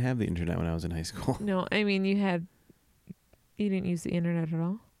 No, we didn't have the internet when I was in high school. No, I mean you didn't use the internet at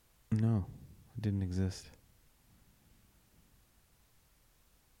all. No, it didn't exist.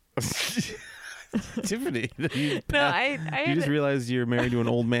 Tiffany, you just realized you're married to an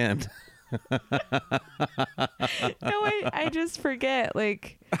old man. No, I just forget.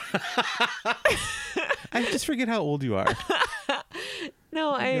 Like, I just forget how old you are.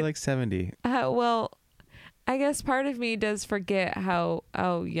 no, You're like 70. Well, I guess part of me does forget how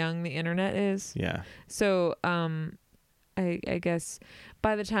young the internet is. Yeah. So, I guess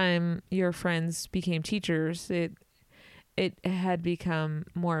by the time your friends became teachers, it had become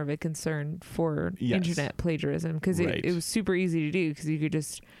more of a concern for Yes. internet plagiarism because Right. it was super easy to do because you could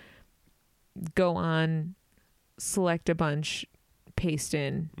just go on, select a bunch, paste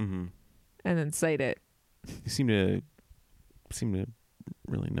in, Mm-hmm. and then cite it. You seem to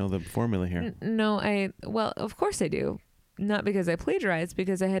really know the formula here. No, well, of course I do. Not because I plagiarized,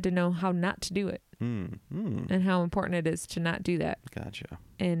 because I had to know how not to do it and how important it is to not do that. Gotcha.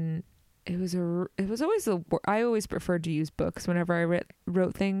 And it was always I always preferred to use books whenever I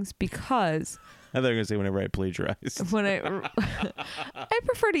wrote things because I thought you were going to say whenever I plagiarized. when I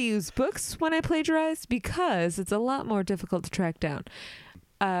prefer to use books when I plagiarize because it's a lot more difficult to track down.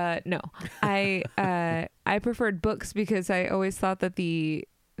 No, I preferred books because I always thought that the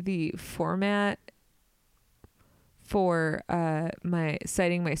format for my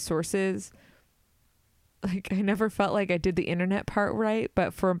citing my sources, like I never felt like I did the internet part right,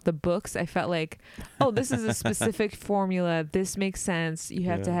 but for the books I felt like, oh, this is a specific formula, this makes sense. You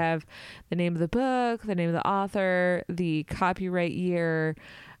have to have the name of the book, the name of the author, the copyright year,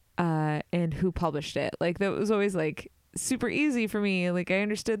 and who published it. Like that was always like super easy for me. Like I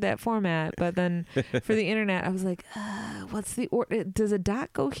understood that format, but then for the internet I was like, what's the order? Does a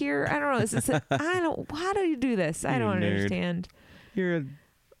dot go here? I don't know. How do you do this? I don't understand. You're a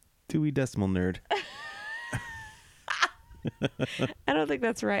Dewey Decimal nerd. I don't think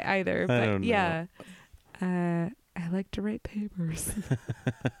that's right either. But I don't know. yeah, I like to write papers.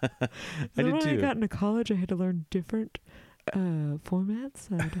 I did when too. I got into college, I had to learn different formats,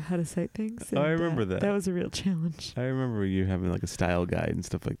 how to cite things. Oh, I and, remember that. That was a real challenge. I remember you having like a style guide and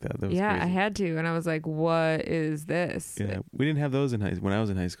stuff like that. That was Yeah, crazy. I had to, and I was like, "What is this? Yeah, we didn't have those when I was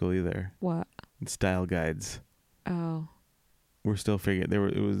in high school either. What? Style guides. Oh, We're still figuring. They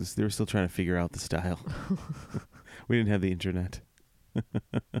were still trying to figure out the style. We didn't have the internet.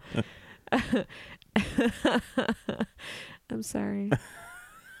 I'm sorry.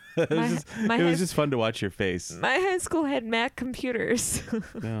 It was just fun to watch your face. My high school had Mac computers.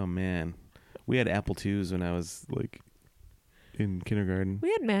 Oh man, we had Apple IIs when I was like in kindergarten.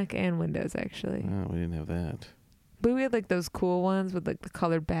 We had Mac and Windows actually, Oh, we didn't have that. but we had like those cool ones with like the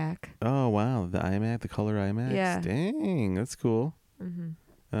colored back. Oh wow, the iMac, the color iMacs. Yeah. Dang, that's cool.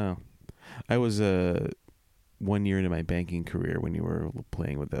 Mm-hmm. Oh, I was 1 year into my banking career when you were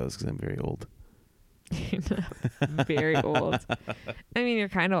playing with those because I'm very old. You're not very old. I mean, you're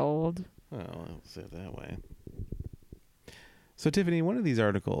kind of old. Oh, I'll say it that way. So Tiffany, one of these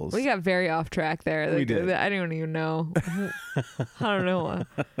articles. We got very off track there. We Like, did. I don't even know. I don't know.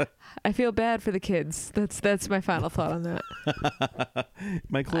 I feel bad for the kids. That's my final thought on that.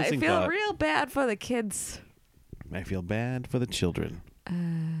 My I closing feel thought. real bad for the kids. I feel bad for the children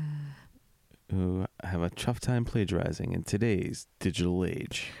who have a tough time plagiarizing in today's digital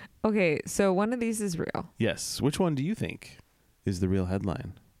age. Okay, so one of these is real. Yes. Which one do you think is the real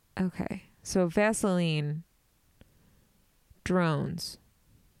headline? Okay, so Vaseline, drones,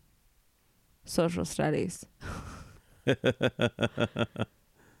 social studies.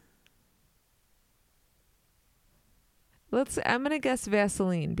 I'm going to guess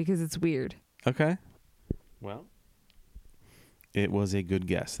Vaseline because it's weird. Okay. Well, it was a good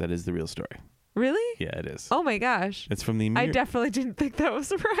guess. That is the real story. Really? Yeah, it is. Oh my gosh. It's from the I definitely didn't think that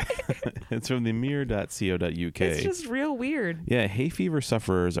was right. It's from the mirror.co.uk. It's just real weird. Yeah, hay fever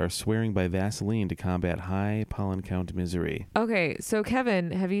sufferers are swearing by Vaseline to combat high pollen count misery. Okay, so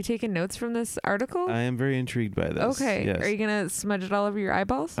Kevin, have you taken notes from this article? I am very intrigued by this. Okay, Yes. are you going to smudge it all over your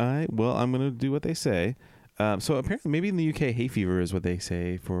eyeballs? Well, I'm going to do what they say. So apparently, maybe in the UK, hay fever is what they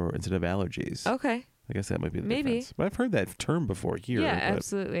say for instead of allergies. Okay. I guess that might be the Maybe. difference. But I've heard that term before here. Yeah, but,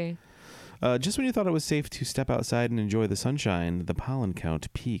 absolutely. just when you thought it was safe to step outside and enjoy the sunshine, the pollen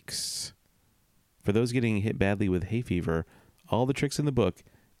count peaks. For those getting hit badly with hay fever, all the tricks in the book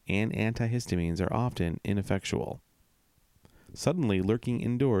and antihistamines are often ineffectual. Suddenly, lurking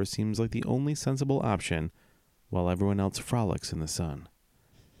indoors seems like the only sensible option, while everyone else frolics in the sun.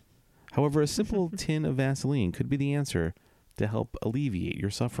 However, a simple tin of Vaseline could be the answer to help alleviate your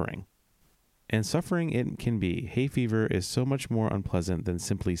suffering. And suffering it can be. Hay fever is so much more unpleasant than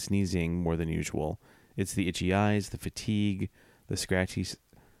simply sneezing more than usual. It's the itchy eyes, the fatigue, the scratchy...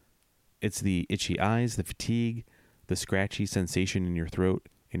 It's the itchy eyes, the fatigue, the scratchy sensation in your throat,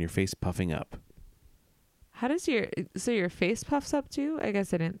 and your face puffing up. How does your face puffs up too? I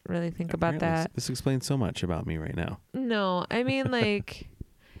guess I didn't really think about that. This explains so much about me right now. No, I mean like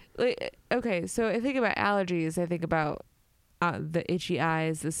okay, so I think about allergies. I think about the itchy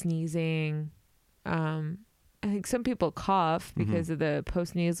eyes, the sneezing. I think some people cough because of the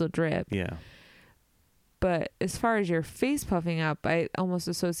postnasal drip. Yeah. But as far as your face puffing up, I almost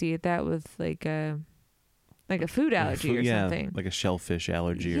associate that with like a food allergy or something. Like a shellfish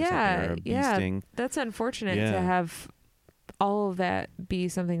allergy or something, or a bee sting. That's unfortunate to have all of that be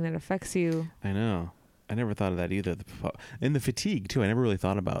something that affects you. I know. I never thought of that either. And the fatigue, too. I never really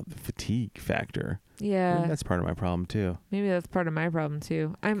thought about the fatigue factor. Yeah. Maybe that's part of my problem, too. Maybe that's part of my problem,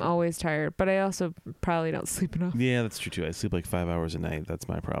 too. I'm always tired, but I also probably don't sleep enough. Yeah, that's true, too. I sleep like 5 hours a night. That's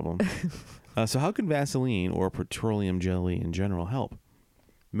my problem. So how can Vaseline or petroleum jelly in general help?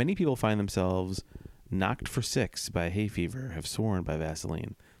 Many people find themselves knocked for six by hay fever, have sworn by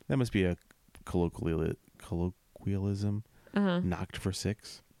Vaseline. That must be a colloquialism. Knocked for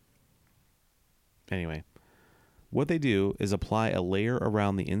six. Anyway, what they do is apply a layer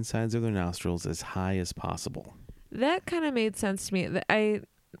around the insides of their nostrils as high as possible. That kind of made sense to me.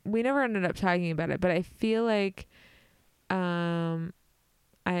 We never ended up talking about it, but I feel like I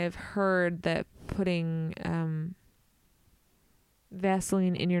have heard that putting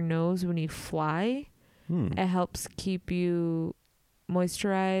Vaseline in your nose when you fly, it helps keep you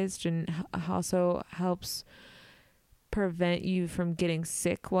moisturized and also helps prevent you from getting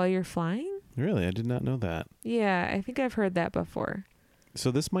sick while you're flying. Really? I did not know that. Yeah, I think I've heard that before.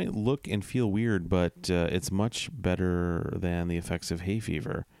 So this might look and feel weird, but it's much better than the effects of hay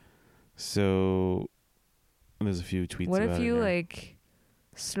fever. So there's a few tweets about it. What if you like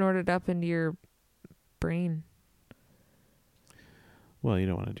snort it up into your brain? Well, you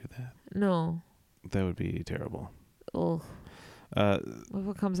don't want to do that. No. That would be terrible. Ugh.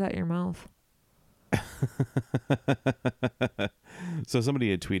 What comes out your mouth? So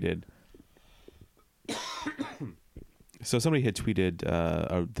somebody had tweeted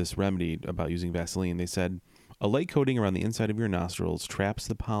this remedy about using Vaseline. They said, a light coating around the inside of your nostrils traps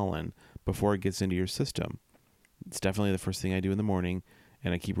the pollen before it gets into your system. It's definitely the first thing I do in the morning,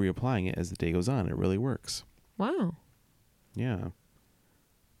 and I keep reapplying it as the day goes on. It really works. Wow. Yeah.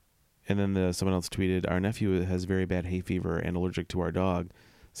 And then someone else tweeted, our nephew has very bad hay fever and allergic to our dog.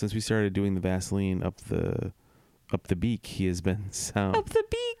 Since we started doing the Vaseline up the beak, he has been sound. Up the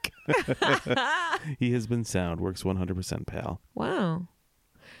beak. He has been sound. Works 100%, pal. Wow.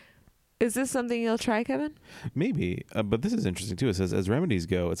 Is this something you'll try, Kevin? Maybe. But this is interesting, too. It says, as remedies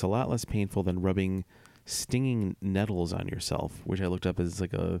go, it's a lot less painful than rubbing stinging nettles on yourself, which I looked up as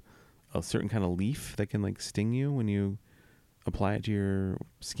like a certain kind of leaf that can like sting you when you apply it to your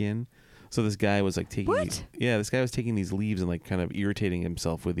skin. So this guy was like taking... What? Yeah, this guy was taking these leaves and like kind of irritating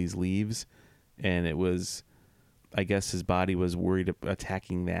himself with these leaves. And it was... I guess his body was worried of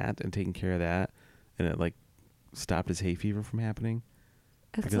attacking that and taking care of that. And it like stopped his hay fever from happening.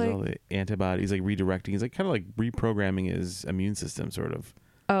 That's because all the antibodies, like redirecting, he's like kind of like reprogramming his immune system, sort of,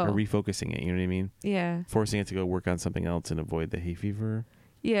 or refocusing it. You know what I mean? Yeah. Forcing it to go work on something else and avoid the hay fever.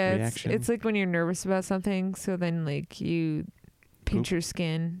 Yeah, reaction. it's like when you're nervous about something, so then like you pinch your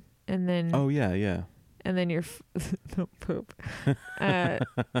skin, and then yeah, and then you're don't poop.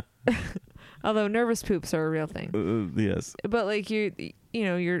 Although nervous poops are a real thing. Yes. But like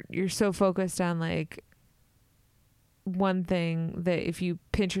you're so focused on like one thing that if you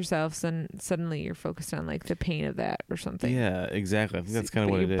pinch yourself, then suddenly you're focused on like the pain of that or something. Yeah, exactly. I think that's kind of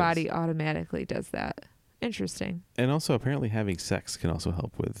But what it your is. body automatically does that. Interesting. And also, apparently, having sex can also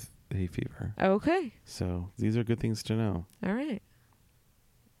help with hay fever. Okay. So these are good things to know. All right.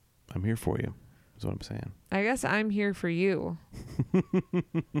 I'm here for you. Is what I'm saying. I guess I'm here for you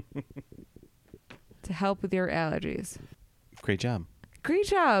to help with your allergies. Great job. Great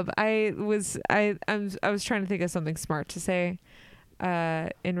job. I was trying to think of something smart to say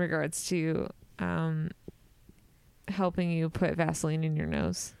in regards to helping you put Vaseline in your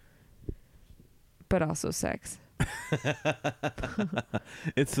nose, but also sex.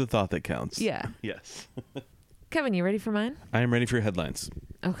 It's the thought that counts. Yeah. Yes. Kevin, you ready for mine? I am ready for your headlines.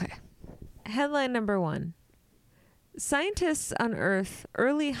 Okay. Headline number 1. Scientists unearth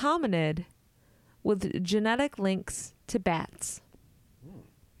early hominid with genetic links to bats.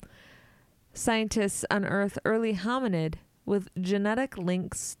 Scientists unearth early hominid with genetic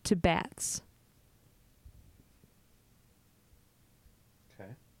links to bats.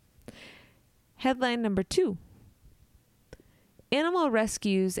 Okay. Headline number 2. Animal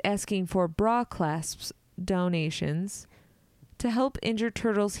rescues asking for bra clasps donations to help injured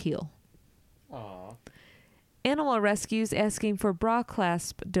turtles heal. Aww. Animal rescues asking for bra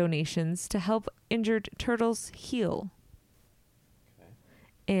clasp donations to help injured turtles heal. Okay.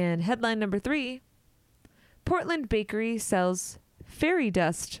 And headline number 3. Portland Bakery sells fairy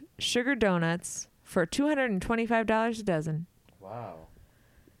dust sugar donuts for $225 a dozen. Wow.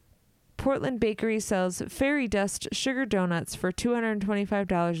 Portland Bakery sells fairy dust sugar donuts for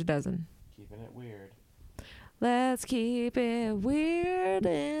 $225 a dozen. Keeping it weird. Let's keep it weird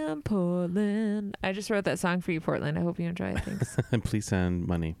in Portland. I just wrote that song for you, Portland. I hope you enjoy it. Thanks. And please send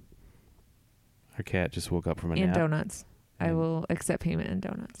money. Our cat just woke up from a And nap. donuts. I And- will accept payment in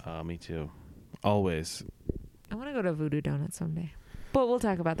donuts. Me too. Always. I want to go to Voodoo Donuts someday. But we'll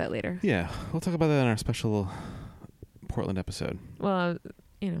talk about that later. Yeah, we'll talk about that in our special Portland episode. Well,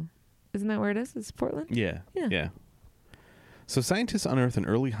 isn't that where it is? It's Portland? Yeah. Yeah. Yeah. So scientists unearth an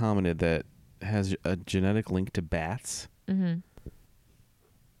early hominid that has a genetic link to bats. Mm-hmm.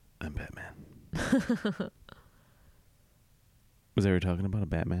 I'm Batman. Was they talking about a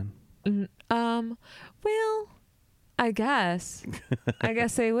Batman? Well, I guess. I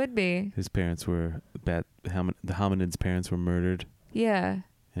guess they would be. His parents were the hominid's parents were murdered, Yeah.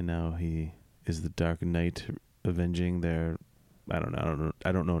 and now he is the Dark Knight avenging their. I don't know.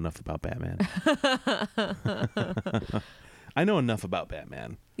 I don't know enough about Batman. I know enough about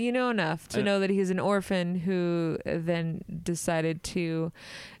Batman. You know enough to know that he's an orphan who then decided to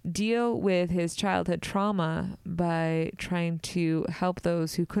deal with his childhood trauma by trying to help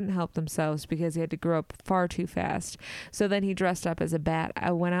those who couldn't help themselves because he had to grow up far too fast. So then he dressed up as a bat.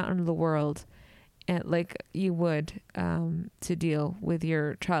 I went out into the world, and like you would, to deal with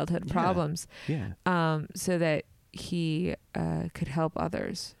your childhood problems. Yeah. So that he could help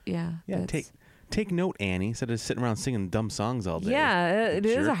others. Yeah. Yeah. Take note, Annie, instead of sitting around singing dumb songs all day. Yeah, it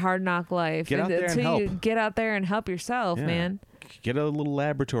is a hard knock life. Get out there and until you help. get out there and help yourself, Yeah. man. Get a little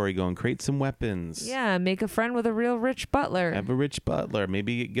laboratory going. Create some weapons. Yeah, make a friend with a real rich butler. Have a rich butler.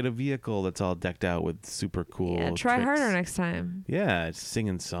 Maybe get a vehicle that's all decked out with super cool Yeah, try tricks. harder next time. Yeah, it's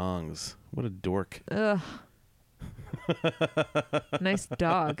singing songs. What a dork. Ugh. Nice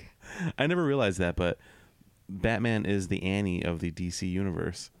dog. I never realized that, but Batman is the Annie of the DC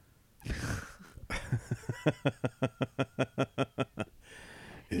universe.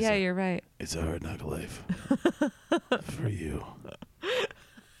 Yeah, you're right. It's a hard knock life for you,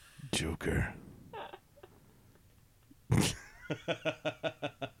 Joker.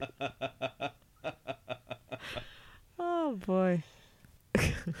 Oh boy.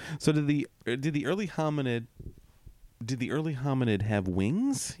 So did the early hominid have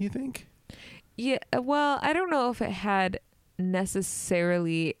wings, you think? Yeah, well, I don't know if it had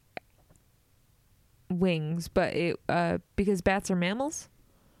necessarily wings, but it because bats are mammals.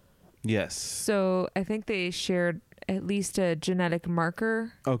 Yes. So I think they shared at least a genetic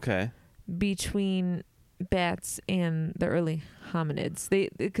marker Okay. between bats and the early hominids.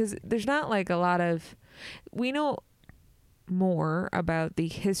 Because there's not like a lot of, we know more about the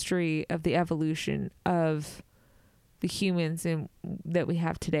history of the evolution of the humans that we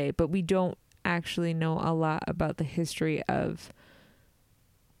have today, but we don't actually know a lot about the history of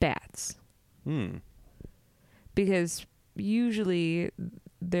bats. Because usually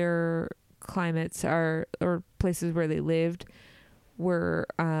their climates or places where they lived were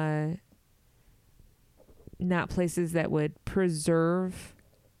not places that would preserve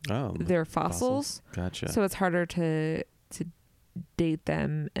Oh, their fossils. Gotcha. So it's harder to date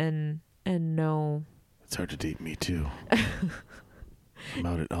them and know. It's hard to date me too. I'm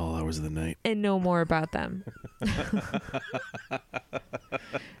out at all hours of the night. And know more about them.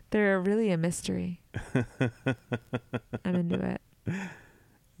 They're really a mystery. I'm into it.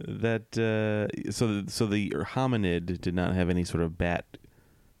 That so the hominid did not have any sort of bat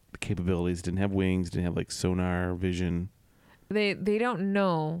capabilities. Didn't have wings. Didn't have like sonar vision. They don't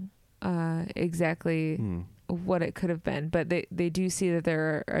know exactly what it could have been, but they do see that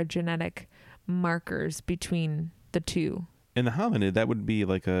there are genetic markers between the two. And the hominid, that would be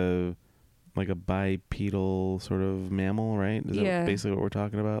like a bipedal sort of mammal, right? Is that basically what we're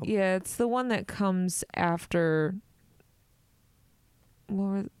talking about? Yeah, it's the one that comes after. What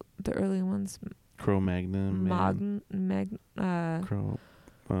were the early ones? Cro-Magnon.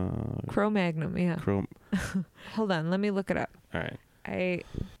 Cro-Magnon, yeah. Hold on, let me look it up. All right.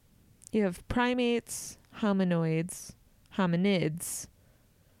 You have primates, hominoids, hominids,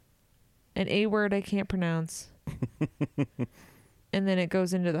 an A word I can't pronounce. And then it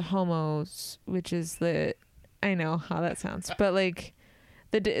goes into the homos, which is I know how that sounds, but like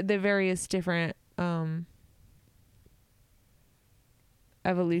the various different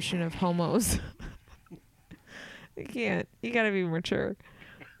evolution of homos. I can't. You gotta be mature.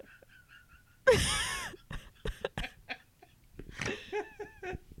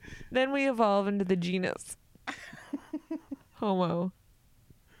 Then we evolve into the genus Homo.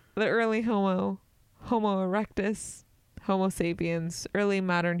 The early Homo, Homo erectus, Homo sapiens, early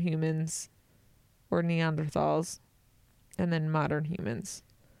modern humans, or Neanderthals, and then modern humans.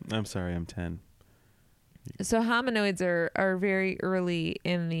 I'm sorry, I'm 10. So hominoids are very early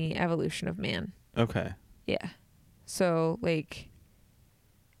in the evolution of man. Okay. Yeah. So like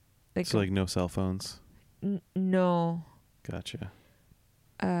no cell phones? No. Gotcha.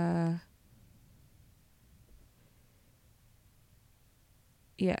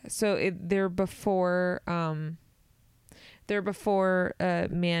 Yeah, so they're before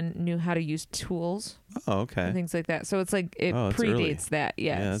man knew how to use tools. Oh, okay. And things like that. So it's like it predates early. that.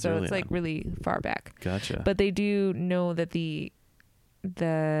 Yeah. So it's like on. really far back. Gotcha. But they do know that the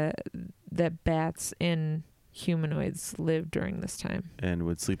bats and humanoids lived during this time. And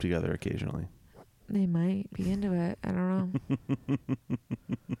would sleep together occasionally. They might be into it. I don't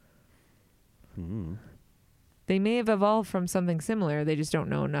know. They may have evolved from something similar. They just don't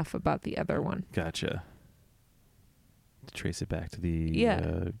know enough about the other one. Gotcha. To trace it back to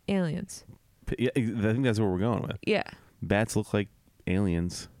the aliens. Yeah, I think that's what we're going with. Yeah. Bats look like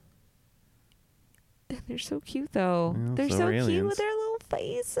aliens. They're so cute, though. Well, they're so cute with their little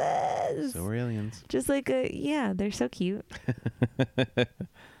faces. So are aliens. Just like they're so cute.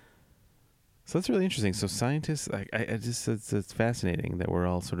 So that's really interesting. So scientists, it's fascinating that we're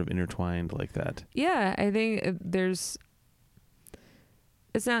all sort of intertwined like that. Yeah, I think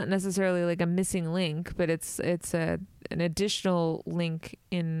it's not necessarily like a missing link, but it's an additional link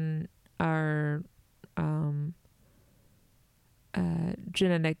in our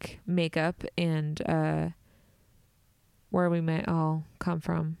genetic makeup and where we might all come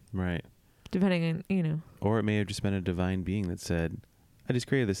from. Right. Depending on, Or it may have just been a divine being that said, I just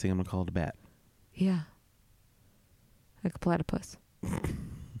created this thing, I'm going to call it a bat. Yeah. Like a platypus. I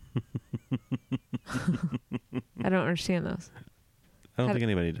don't understand those. I don't think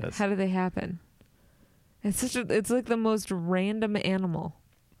anybody does. How do they happen? It's like the most random animal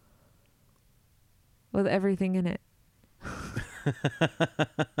with everything in it.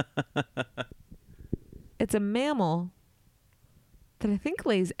 It's a mammal that I think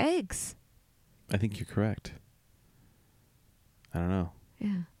lays eggs. I think you're correct. I don't know.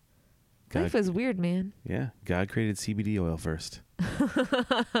 Yeah. Life is weird, man. Yeah. God created CBD oil first.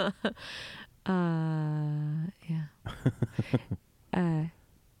 Yeah.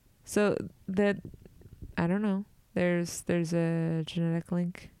 So that, I don't know. There's a genetic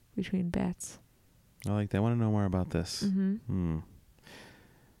link between bats. I like that. I want to know more about this. Mm-hmm.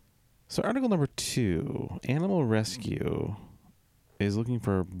 So article number 2, Animal Rescue is looking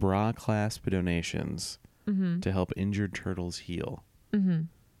for bra clasp donations to help injured turtles heal. Mm-hmm.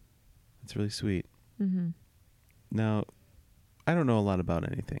 It's really sweet. Mm-hmm. Now, I don't know a lot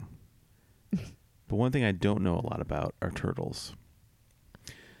about anything. But one thing I don't know a lot about are turtles.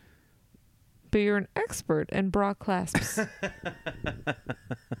 But you're an expert in bra clasps.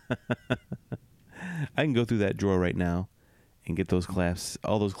 I can go through that drawer right now and get those clasps,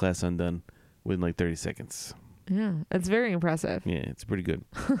 all those clasps undone within like 30 seconds. Yeah, it's very impressive. Yeah, it's pretty good.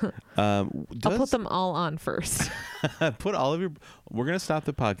 I'll put them all on first. Put all of your... We're going to stop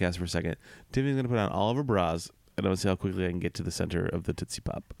the podcast for a second. Tiffany's going to put on all of her bras And I want to see how quickly I can get to the center of the Tootsie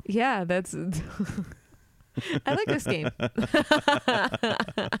Pop. Yeah, that's. I like this game.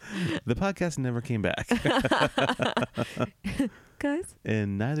 The podcast never came back. Guys.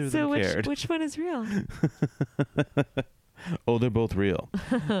 And neither of them cared. Which one is real? Oh, they're both real.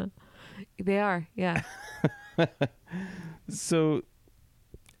 They are, yeah. So,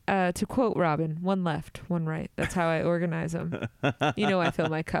 to quote Robin, one left, one right. That's how I organize them. You know I fill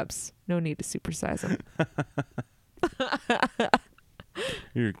my cups. No need to supersize them.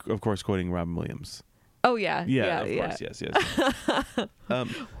 You're, of course, quoting Robin Williams. Oh, yeah. Yeah, of course. Yes. One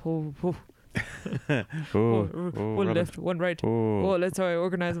Robin. left, one right. Oh. Oh, that's how I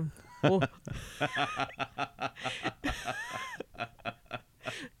organize them. Oh.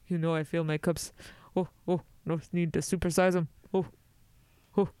 You know I fill my cups. Oh, no need to supersize them. Oh.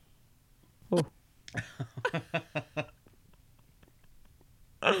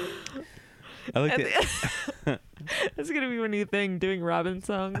 I like it. That's gonna be my new thing, doing Robin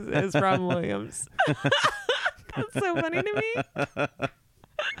songs as Robin Williams. That's so funny to me.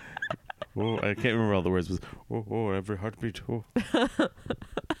 Oh, I can't remember all the words. It was, every heartbeat. Oh,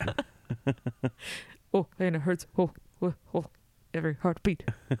 oh, and it hurts. Oh, every heartbeat.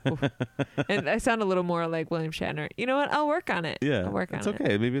 Oh. And I sound a little more like William Shatner. You know what? I'll work on it. yeah, I'll work on it's it.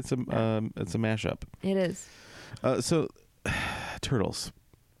 okay. Maybe it's a mashup. It is. So, turtles.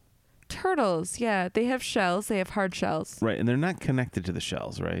 Turtles, yeah. They have shells. They have hard shells. Right, and they're not connected to the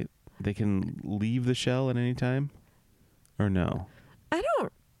shells, right? They can leave the shell at any time, or no? I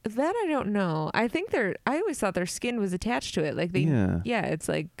don't know. I think I always thought their skin was attached to it. Like they, yeah, it's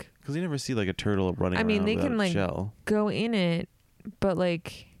like. Because you never see like a turtle running around they without can a like shell. go in it, but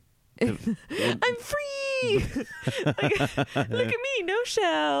like, I'm free. Like, look at me, no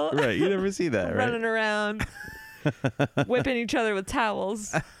shell. Right, you never see that, right? Running around, whipping each other with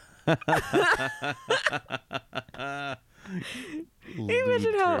towels. Can you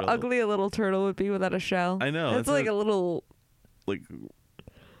imagine how ugly a little turtle would be without a shell? I know. It's like a little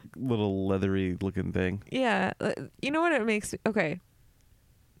leathery looking thing. Yeah. You know what it makes? Okay.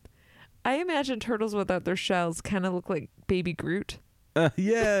 I imagine turtles without their shells kind of look like baby Groot.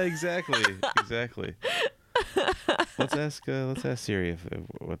 Yeah, exactly. Exactly. Let's ask Siri if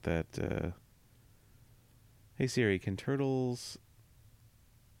what that. Hey Siri, can turtles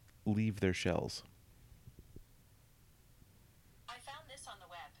leave their shells? I found this on the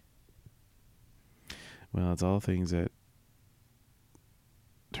web. Well, it's all things that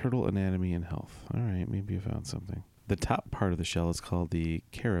turtle anatomy and health. All right, maybe you found something. The top part of the shell is called the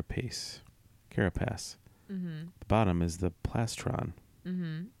carapace. Mm-hmm. The bottom is the plastron.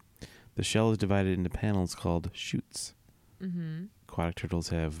 Mm-hmm. The shell is divided into panels called shoots. Mm-hmm. Aquatic turtles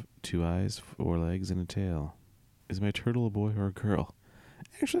have 2 eyes, 4 legs, and a tail. Is my turtle a boy or a girl?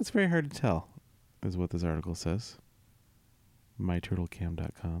 Actually, it's very hard to tell, is what this article says.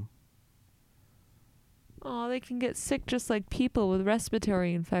 MyTurtleCam.com. Oh, they can get sick just like people with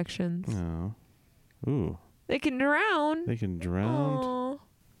respiratory infections. Oh. Ooh. They can drown. They can drown. Oh.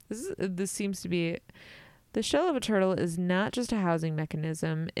 This seems to be... The shell of a turtle is not just a housing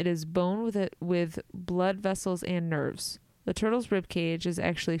mechanism. It is bone with blood vessels and nerves. The turtle's ribcage is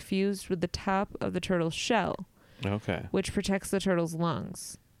actually fused with the top of the turtle's shell, Okay. which protects the turtle's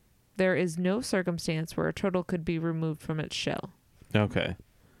lungs. There is no circumstance where a turtle could be removed from its shell. Okay.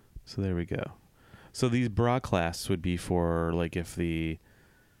 So there we go. So these bra clasps would be for like if the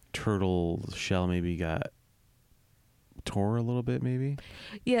turtle shell maybe got tore a little bit, maybe?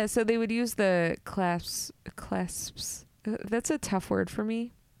 Yeah, so they would use the clasps. That's a tough word for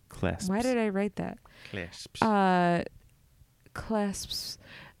me. Clasps. Why did I write that? Clasps. Clasps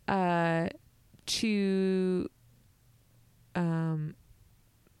to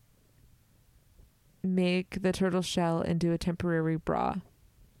make the turtle shell into a temporary bra.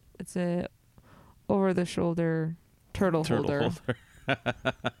 It's a over-the-shoulder turtle holder.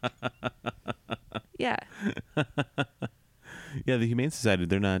 Yeah. Yeah, the Humane Society,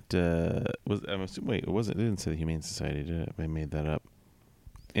 they're not it didn't say the Humane Society, did it? I made that up.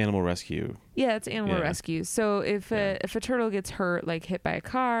 Animal rescue. Yeah, it's animal rescue. So if a turtle gets hurt, like hit by a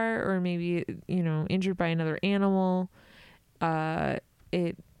car or maybe, injured by another animal, and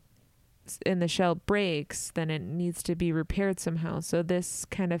the shell breaks, then it needs to be repaired somehow. So this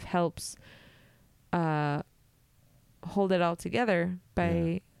kind of helps hold it all together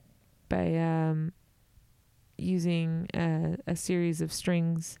by using a series of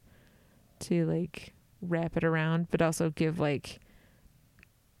strings to like wrap it around, but also give like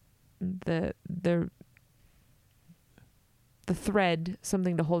the thread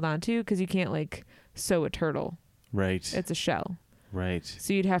something to hold on to, because you can't like sew a turtle. Right. It's a shell. Right.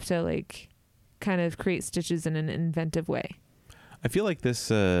 So you'd have to like kind of create stitches in an inventive way. I feel like this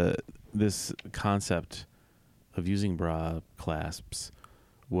this concept of using bra clasps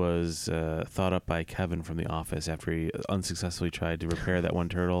was thought up by Kevin from The Office after he unsuccessfully tried to repair that one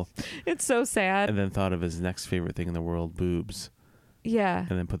turtle, It's so sad. and then thought of his next favorite thing in the world, boobs, Yeah.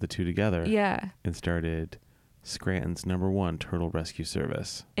 and then put the two together Yeah. and started Scranton's #1 turtle rescue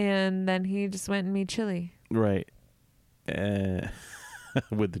service. And then he just went and made chili Right.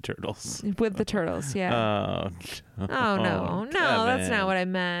 With the turtles. with the turtles. Yeah. Oh, Oh no, no, that's not what I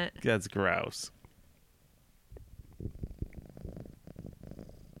meant. That's gross.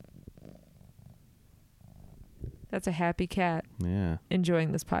 That's a happy cat Yeah,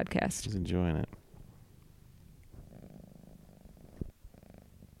 enjoying this podcast. she's enjoying it.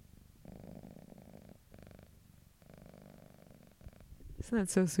 Isn't that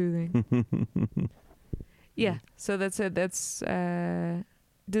so soothing? Yeah. So that's it. That's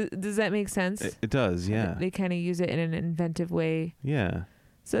does that make sense? It does, yeah. They kind of use it in an inventive way. Yeah.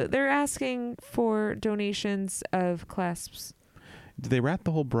 So they're asking for donations of clasps. Do they wrap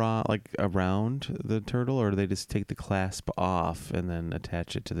the whole bra like around the turtle, or do they just take the clasp off and then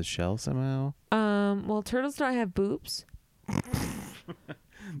attach it to the shell somehow? Well, turtles don't have boobs.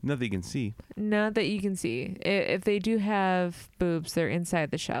 Nothing you can see. Not that you can see. If they do have boobs, they're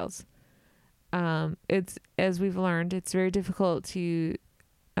inside the shells. It's, as we've learned, it's very difficult to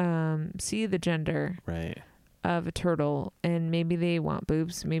see the gender Right. of a turtle, and maybe they want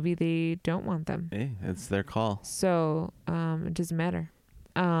boobs, maybe they don't want them. Hey, it's their call. So it doesn't matter.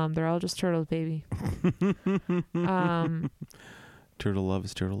 They're all just turtles, baby. Turtle love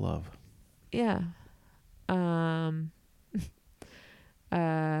is turtle love. Yeah.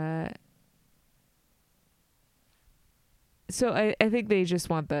 So I think they just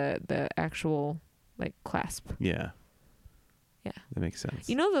want the actual like clasp. Yeah. Yeah. That makes sense.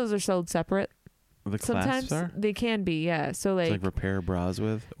 You know, those are sold separate. The Sometimes clasps are? they can be, yeah. So It's like, like repair bras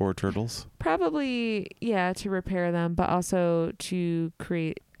with, or turtles? probably, yeah, to repair them, but also to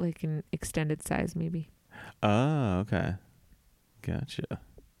create like an extended size maybe. Oh, okay. Gotcha.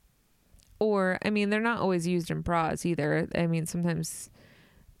 Or, I mean, they're not always used in bras either. I mean, sometimes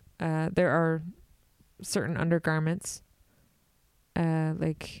there are certain undergarments,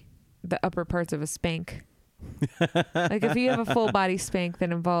 like the upper parts of a spank. Like if you have a full body spank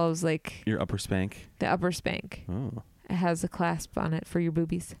that involves like Your upper spank? the upper spank, Oh. it has a clasp on it for your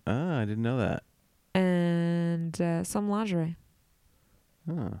boobies, Ah, I didn't know that. and some lingerie.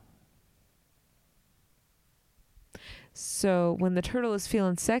 Oh. So when the turtle is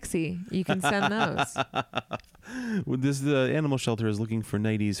feeling sexy, you can send those. Well, the animal shelter is looking for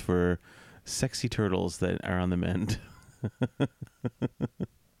nighties for sexy turtles that are on the mend.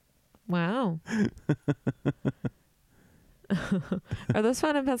 Wow. Are those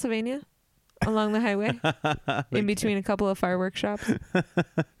found in Pennsylvania? Along the highway? In between a couple of fireworks shops?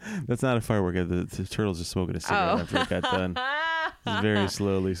 That's not a firework. The turtle's just smoking a cigarette after it got done. It's very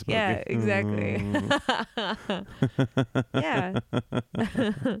slowly smoking. Yeah, exactly. Yeah.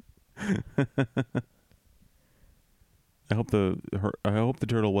 I hope the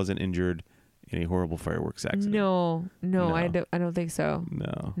turtle wasn't injured in a horrible fireworks accident. No, No. I don't think so.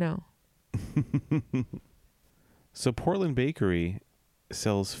 No. No. So Portland Bakery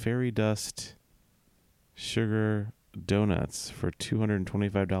sells fairy dust sugar donuts for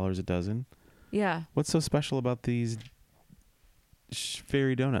 $225 a dozen. Yeah. What's so special about these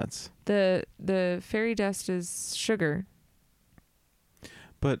fairy donuts? The fairy dust is sugar.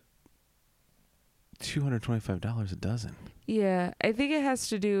 But $225 a dozen. Yeah, I think it has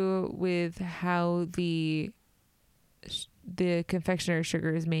to do with how the confectionery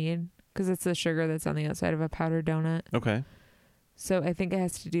sugar is made, because it's the sugar that's on the outside of a powdered donut. Okay. So I think it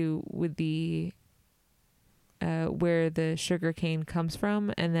has to do with the where the sugar cane comes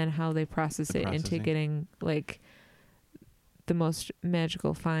from, and then how they process The it into processing. getting like the most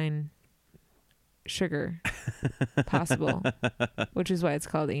magical fine sugar possible, which is why it's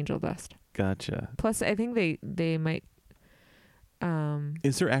called angel dust. Gotcha. Plus, I think they might.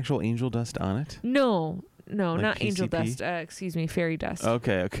 Is there actual angel dust on it? No, Like not angel PCP? dust. Excuse me, fairy dust.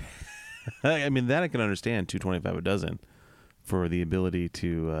 Okay. I mean, that I can understand, $225 a dozen for the ability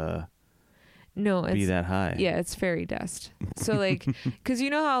to No, be it's that high. yeah, it's fairy dust. So like, because you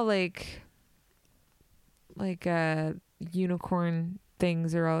know how like unicorn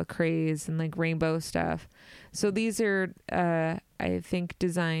things are all a craze and like rainbow stuff. So these are I think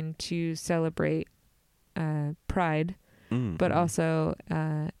designed to celebrate pride, but also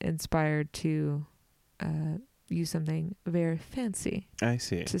inspired to use something very fancy I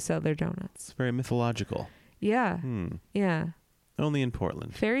see. to sell their donuts. It's very mythological. Yeah, Hmm. yeah. Only in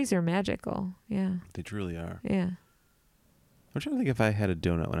Portland. Fairies are magical. Yeah. They truly are. Yeah. I'm trying to think if I had a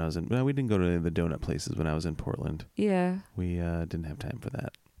donut when I was in... Well, we didn't go to any of the donut places when I was in Portland. Yeah. We didn't have time for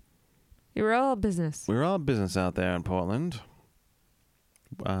that. You were all business. We were all business out there in Portland.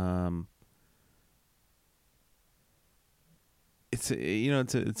 It's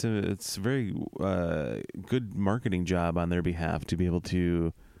a very good marketing job on their behalf to be able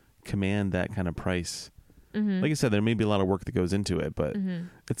to command that kind of price. Mm-hmm. Like I said, there may be a lot of work that goes into it, but Mm-hmm.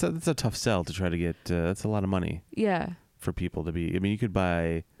 it's a tough sell to try to get. That's a lot of money Yeah. for people to be. I mean, you could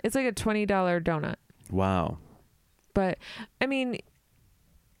buy. It's like a $20 donut. Wow. But, I mean,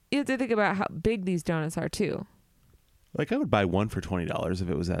 you have to think about how big these donuts are, too. Like I would buy one for $20 if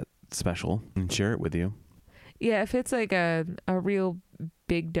it was that special and share it with you. Yeah, if it's like a real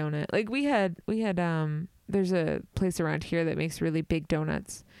big donut. Like we had there's a place around here that makes really big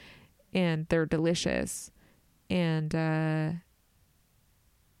donuts and they're delicious. And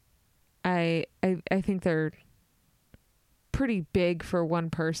I think they're pretty big for one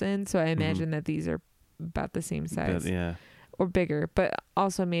person, so I imagine that these are about the same size. Yeah. Or bigger, but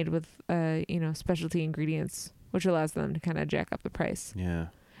also made with specialty ingredients, which allows them to kind of jack up the price. Yeah.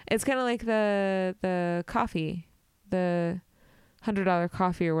 It's kind of like the coffee, the $100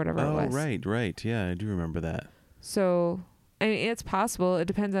 coffee or whatever it was. Oh, right. Yeah, I do remember that. So, I mean, it's possible. It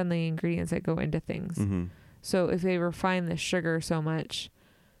depends on the ingredients that go into things. Mm-hmm. So if they refine the sugar so much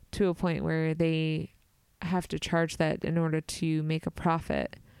to a point where they have to charge that in order to make a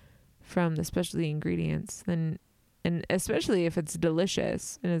profit from the specialty ingredients, then, and especially if it's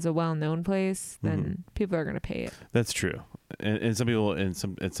delicious and it's a well-known place, then people are going to pay it. That's true. And some people, and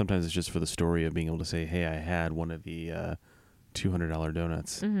sometimes it's just for the story of being able to say, hey, I had one of the $200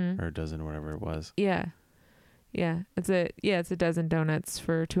 donuts or a dozen or whatever it was. Yeah. Yeah. It's a dozen donuts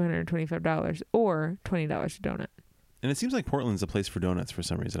for $225 or $20 a donut. And it seems like Portland's a place for donuts for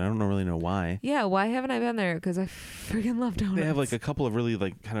some reason. I don't really know why. Yeah. Why haven't I been there? Because I freaking love donuts. They have like a couple of really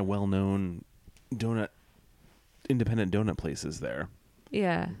like kind of well-known independent donut places there.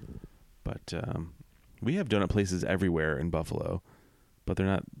 Yeah. But we have donut places everywhere in Buffalo, but they're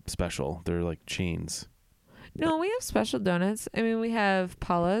not special. They're like chains. No, we have special donuts. I mean, we have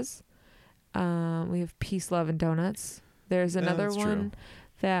Paula's. We have Peace, Love, and Donuts. There's another that's one true.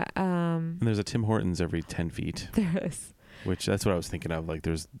 that And there's a Tim Hortons every 10 feet, there is. which that's what I was thinking of. Like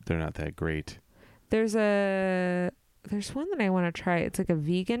they're not that great. There's one that I want to try. It's like a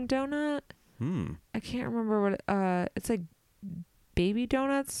vegan donut. I can't remember what it's like. Baby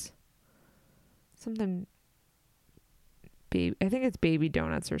donuts. Something. Baby. I think it's baby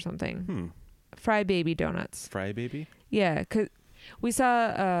donuts or something. Fry baby donuts. Fry baby? Yeah, 'cause we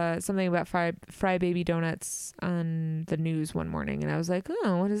saw something about fry baby donuts on the news one morning, and I was like,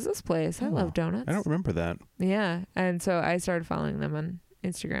 oh, what is this place? I love donuts. I don't remember that. Yeah, and so I started following them on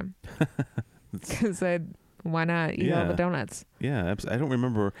Instagram because why not eat all the donuts? Yeah, I don't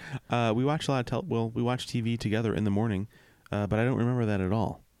remember. We watched a lot of we watched TV together in the morning, but I don't remember that at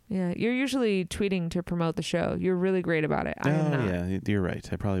all. Yeah, you're usually tweeting to promote the show. You're really great about it. I am not. Yeah, you're right.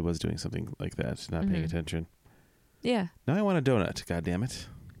 I probably was doing something like that, not paying attention. Yeah. Now I want a donut. God damn it!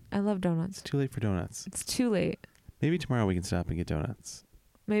 I love donuts. It's too late for donuts. It's too late. Maybe tomorrow we can stop and get donuts.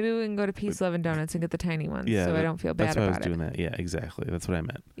 Maybe we can go to Peace, Love, and Donuts and get the tiny ones, so I don't feel bad that's why about I was doing that. Yeah, exactly. That's what I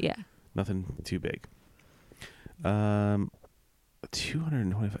meant. Yeah. Nothing too big.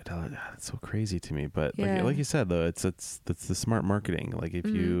 $225. That's so crazy to me. But like you said, though, that's the smart marketing. Like if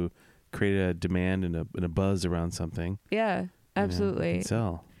you create a demand and a buzz around something. Yeah, absolutely. You can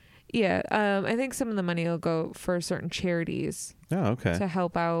sell. Yeah, I think some of the money will go for certain charities. Oh, okay. To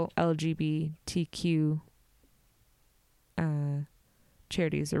help out LGBTQ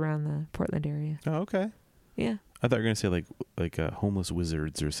charities around the Portland area. Oh, okay. Yeah. I thought you were gonna say like homeless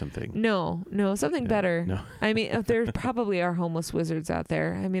wizards or something. No, something better. No. I mean, there probably are homeless wizards out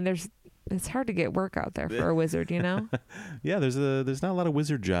there. I mean, it's hard to get work out there for a wizard, you know? Yeah, there's not a lot of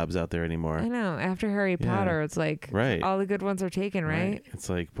wizard jobs out there anymore. I know. After Harry Potter, it's like all the good ones are taken, right? It's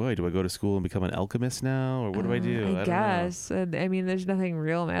like, boy, do I go to school and become an alchemist now, or what do I do? I guess. I mean, there's nothing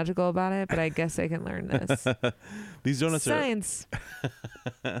real magical about it, but I guess I can learn this. These donuts science.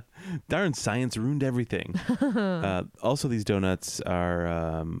 Darn science ruined everything. Also, these donuts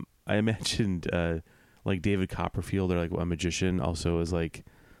are. I imagined like David Copperfield, or like a magician, also is like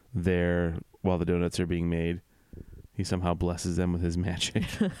there while the donuts are being made. He somehow blesses them with his magic.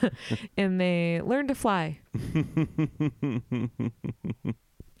 And they learn to fly.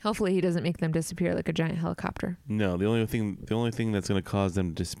 Hopefully he doesn't make them disappear like a giant helicopter. No, the only thing that's going to cause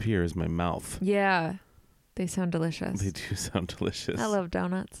them to disappear is my mouth. Yeah. They sound delicious. They do sound delicious. I love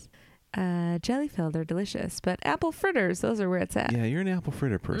donuts. jelly filled are delicious, but apple fritters, those are where it's at. Yeah, you're an apple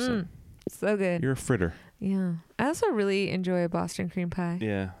fritter person. So good. You're a fritter. Yeah. I also really enjoy a Boston cream pie.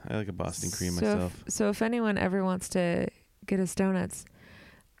 Yeah, I like a Boston cream So myself. So if anyone ever wants to get us donuts,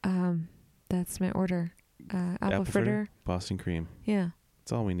 that's my order. Apple fritter. Boston cream. Yeah.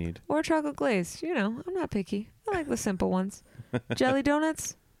 That's all we need. Or chocolate glaze. You know, I'm not picky. I like the simple ones. Jelly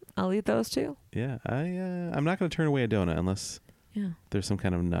donuts, I'll eat those too. Yeah, I'm not going to turn away a donut unless there's some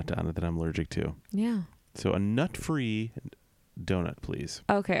kind of nut on it that I'm allergic to. Yeah. So a nut-free donut, please.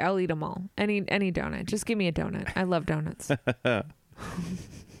 Okay, I'll eat them all. Any donut. Just give me a donut. I love donuts.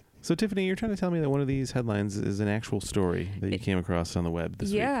 So Tiffany, you're trying to tell me that one of these headlines is an actual story that you came across on the web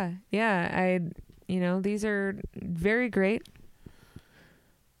this week. Yeah. These are very great.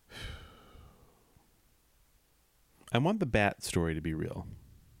 I want the bat story to be real.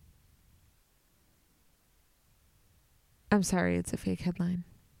 I'm sorry, it's a fake headline.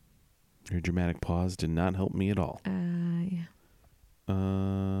 Your dramatic pause did not help me at all. Yeah.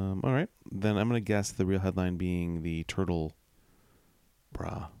 All right. Then I'm going to guess the real headline being the turtle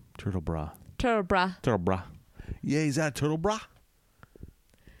bra. Turtle bra. Turtle bra. Turtle bra. Yeah, is that turtle bra?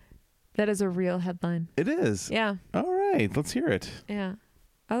 That is a real headline. It is. Yeah. All right. Let's hear it. Yeah.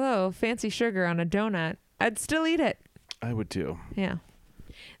 Although fancy sugar on a donut, I'd still eat it. I would too. Yeah.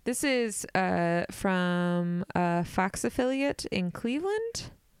 This is from a Fox affiliate in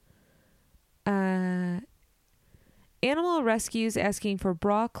Cleveland. Animal rescues asking for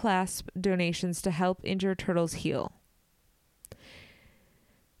bra clasp donations to help injured turtles heal.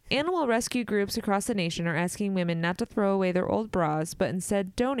 Animal rescue groups across the nation are asking women not to throw away their old bras, but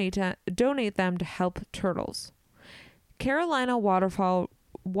instead donate them to help turtles. Carolina Waterfowl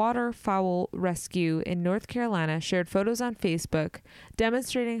Rescue in North Carolina shared photos on Facebook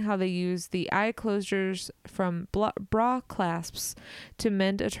demonstrating how they use the eye closures from bra clasps to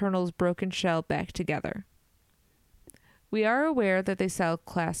mend a turtle's broken shell back together. We are aware that they sell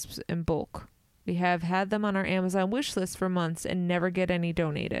clasps in bulk. We have had them on our Amazon wish list for months and never get any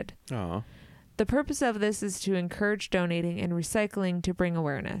donated. Oh. The purpose of this is to encourage donating and recycling to bring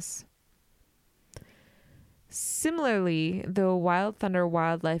awareness. Similarly, the Wild Thunder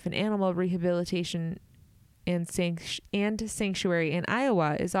Wildlife and Animal Rehabilitation and Sanctuary in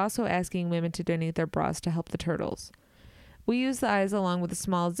Iowa is also asking women to donate their bras to help the turtles. We use the eyes along with the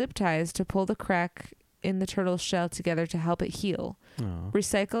small zip ties to pull the crack in the turtle's shell together to help it heal. Oh.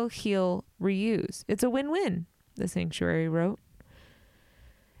 Recycle, heal, reuse. It's a win-win, the sanctuary wrote.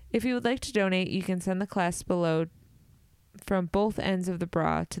 If you would like to donate, you can send the clasp below from both ends of the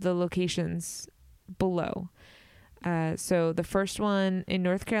bra to the locations below. So the first one in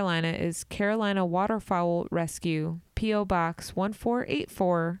North Carolina is Carolina Waterfowl Rescue, P.O. Box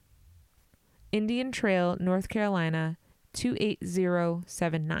 1484, Indian Trail, North Carolina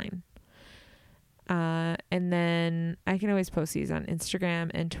 28079. And then I can always post these on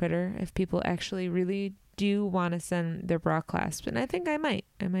Instagram and Twitter if people actually really do want to send their bra clasps. And I think I might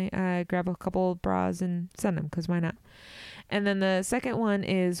grab a couple bras and send them, because why not? And then the second one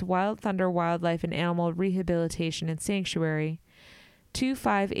is Wild Thunder Wildlife and Animal Rehabilitation and Sanctuary,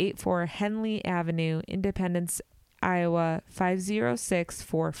 2584 Henley Avenue, Independence, Iowa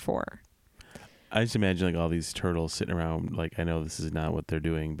 50644. I just imagine like all these turtles sitting around, like, I know this is not what they're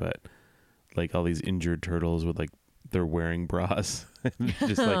doing, but like all these injured turtles with like, they're wearing bras.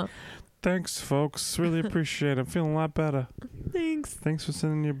 Just like, thanks folks, really appreciate it. I'm feeling a lot better. Thanks for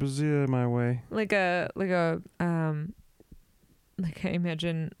sending your brazier my way. Like I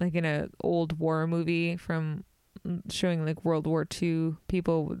imagine like in a old war movie from showing like World War II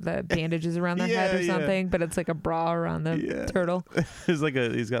people with the bandages around their head or something, but it's like a bra around the turtle. It's like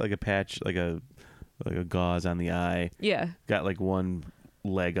he's got like a patch, like a gauze on the eye. Yeah. Got like one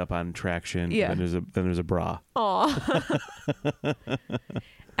leg up on traction. Yeah. Then there's a bra. Aw.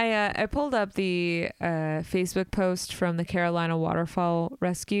 I pulled up the Facebook post from the Carolina Waterfowl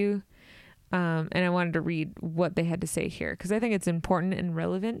Rescue, and I wanted to read what they had to say here, because I think it's important and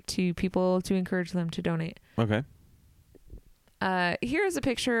relevant to people to encourage them to donate. Okay. Here's a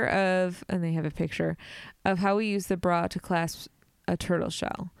picture of, and they have a picture of how we use the bra to clasp a turtle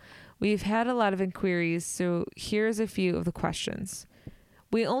shell. We've had a lot of inquiries, so here's a few of the questions.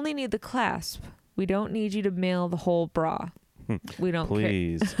 We only need the clasp. We don't need you to mail the whole bra. We don't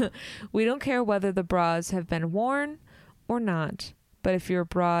Please. We don't care whether the bras have been worn or not. But if your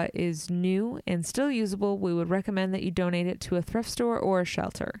bra is new and still usable, we would recommend that you donate it to a thrift store or a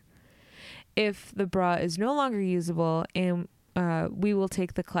shelter. If the bra is no longer usable, and we will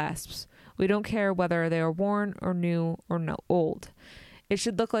take the clasps. We don't care whether they are worn or new or old. It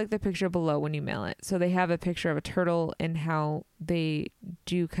should look like the picture below when you mail it. So they have a picture of a turtle and how they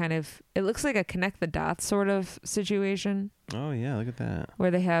do kind of, it looks like a connect the dots sort of situation Oh yeah, look at that. where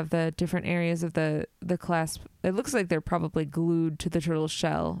they have the different areas of the clasp. It looks like they're probably glued to the turtle's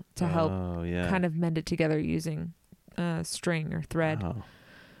shell to help Oh yeah. kind of mend it together using string or thread. Wow.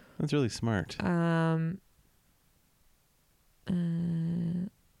 That's really smart.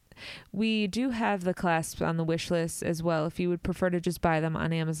 We do have the clasps on the wish list as well. If you would prefer to just buy them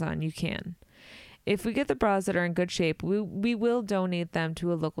on Amazon, you can. If we get the bras that are in good shape, we will donate them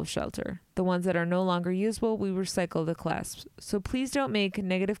to a local shelter. The ones that are no longer usable, we recycle the clasps. So please don't make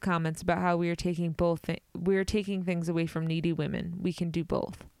negative comments about how we are taking things away from needy women. We can do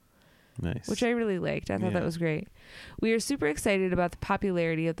both. Nice. Which I really liked. I thought that was great. We are super excited about the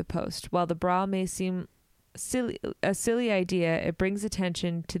popularity of the post. While the bra may seem a silly idea, it brings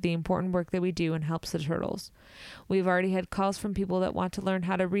attention to the important work that we do and helps the turtles. We've already had calls from people that want to learn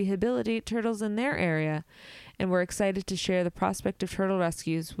how to rehabilitate turtles in their area, and we're excited to share the prospect of turtle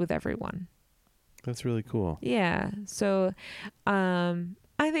rescues with everyone. That's really cool. Yeah. So I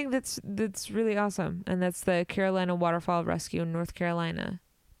think that's really awesome. And that's the Carolina Waterfowl Rescue in North Carolina.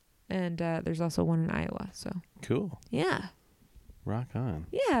 And there's also one in Iowa. So Cool. yeah. Rock on.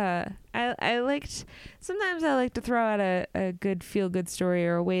 Yeah. Sometimes I like to throw out a good feel-good story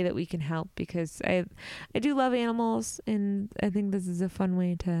or a way that we can help, because I do love animals, and I think this is a fun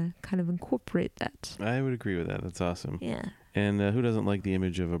way to kind of incorporate that. I would agree with that. That's awesome. Yeah. And who doesn't like the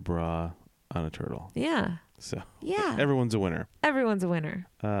image of a bra on a turtle? Yeah. So Yeah. everyone's a winner. Everyone's a winner.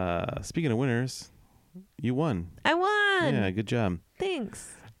 Speaking of winners, you won. I won. Yeah, good job.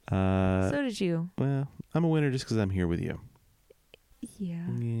 Thanks. So So did you. Well, I'm a winner just because I'm here with you. Yeah.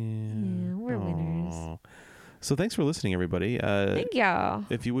 Yeah. We're winners. Aw. So thanks for listening, everybody. Thank y'all.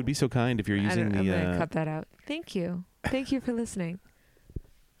 If you would be so kind, if you're using I'm the... going to cut that out. Thank you. Thank you for listening.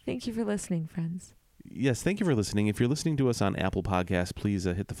 Thank you for listening, friends. Yes, thank you for listening. If you're listening to us on Apple Podcasts, please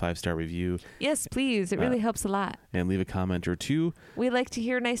hit the 5-star review Yes, please. It really helps a lot. and leave a comment or two. We like to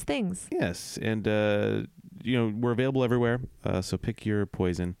hear nice things. Yes, and we're available everywhere, so pick your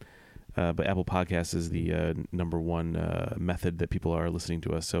poison. But Apple Podcasts is the number one method that people are listening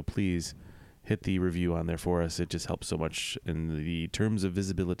to us. So please hit the review on there for us. It just helps so much in the terms of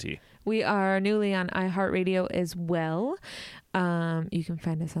visibility. We are newly on iHeartRadio as well. You can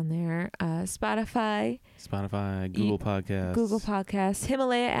find us on there. Spotify, Google Podcasts.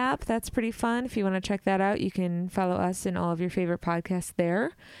 Himalaya app. That's pretty fun. If you want to check that out, you can follow us in all of your favorite podcasts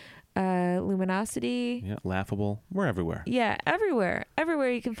there. Luminosity. Yeah, Laughable. We're everywhere. Yeah, everywhere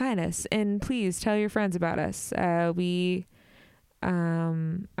you can find us. And please tell your friends about us. We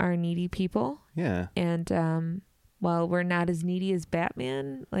are needy people, Yeah. and while we're not as needy as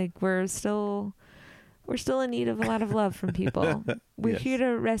Batman, like we're still in need of a lot of love from people. We're Yes. here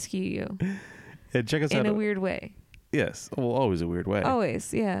to rescue you And check us out in a weird way. Yes. Well, always a weird way.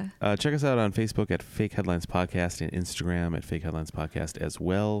 Always, yeah. Check us out on Facebook at Fake Headlines Podcast and Instagram at Fake Headlines Podcast as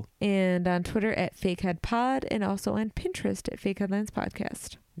well. And on Twitter at FakeHeadPod, and also on Pinterest at Fake Headlines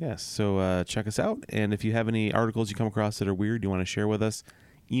Podcast. Yes. So check us out. And if you have any articles you come across that are weird you want to share with us,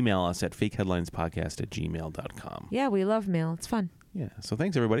 email us at fakeheadlinespodcast@gmail.com. Yeah, we love mail. It's fun. Yeah. So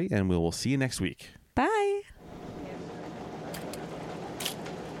thanks, everybody, and we will see you next week. Bye.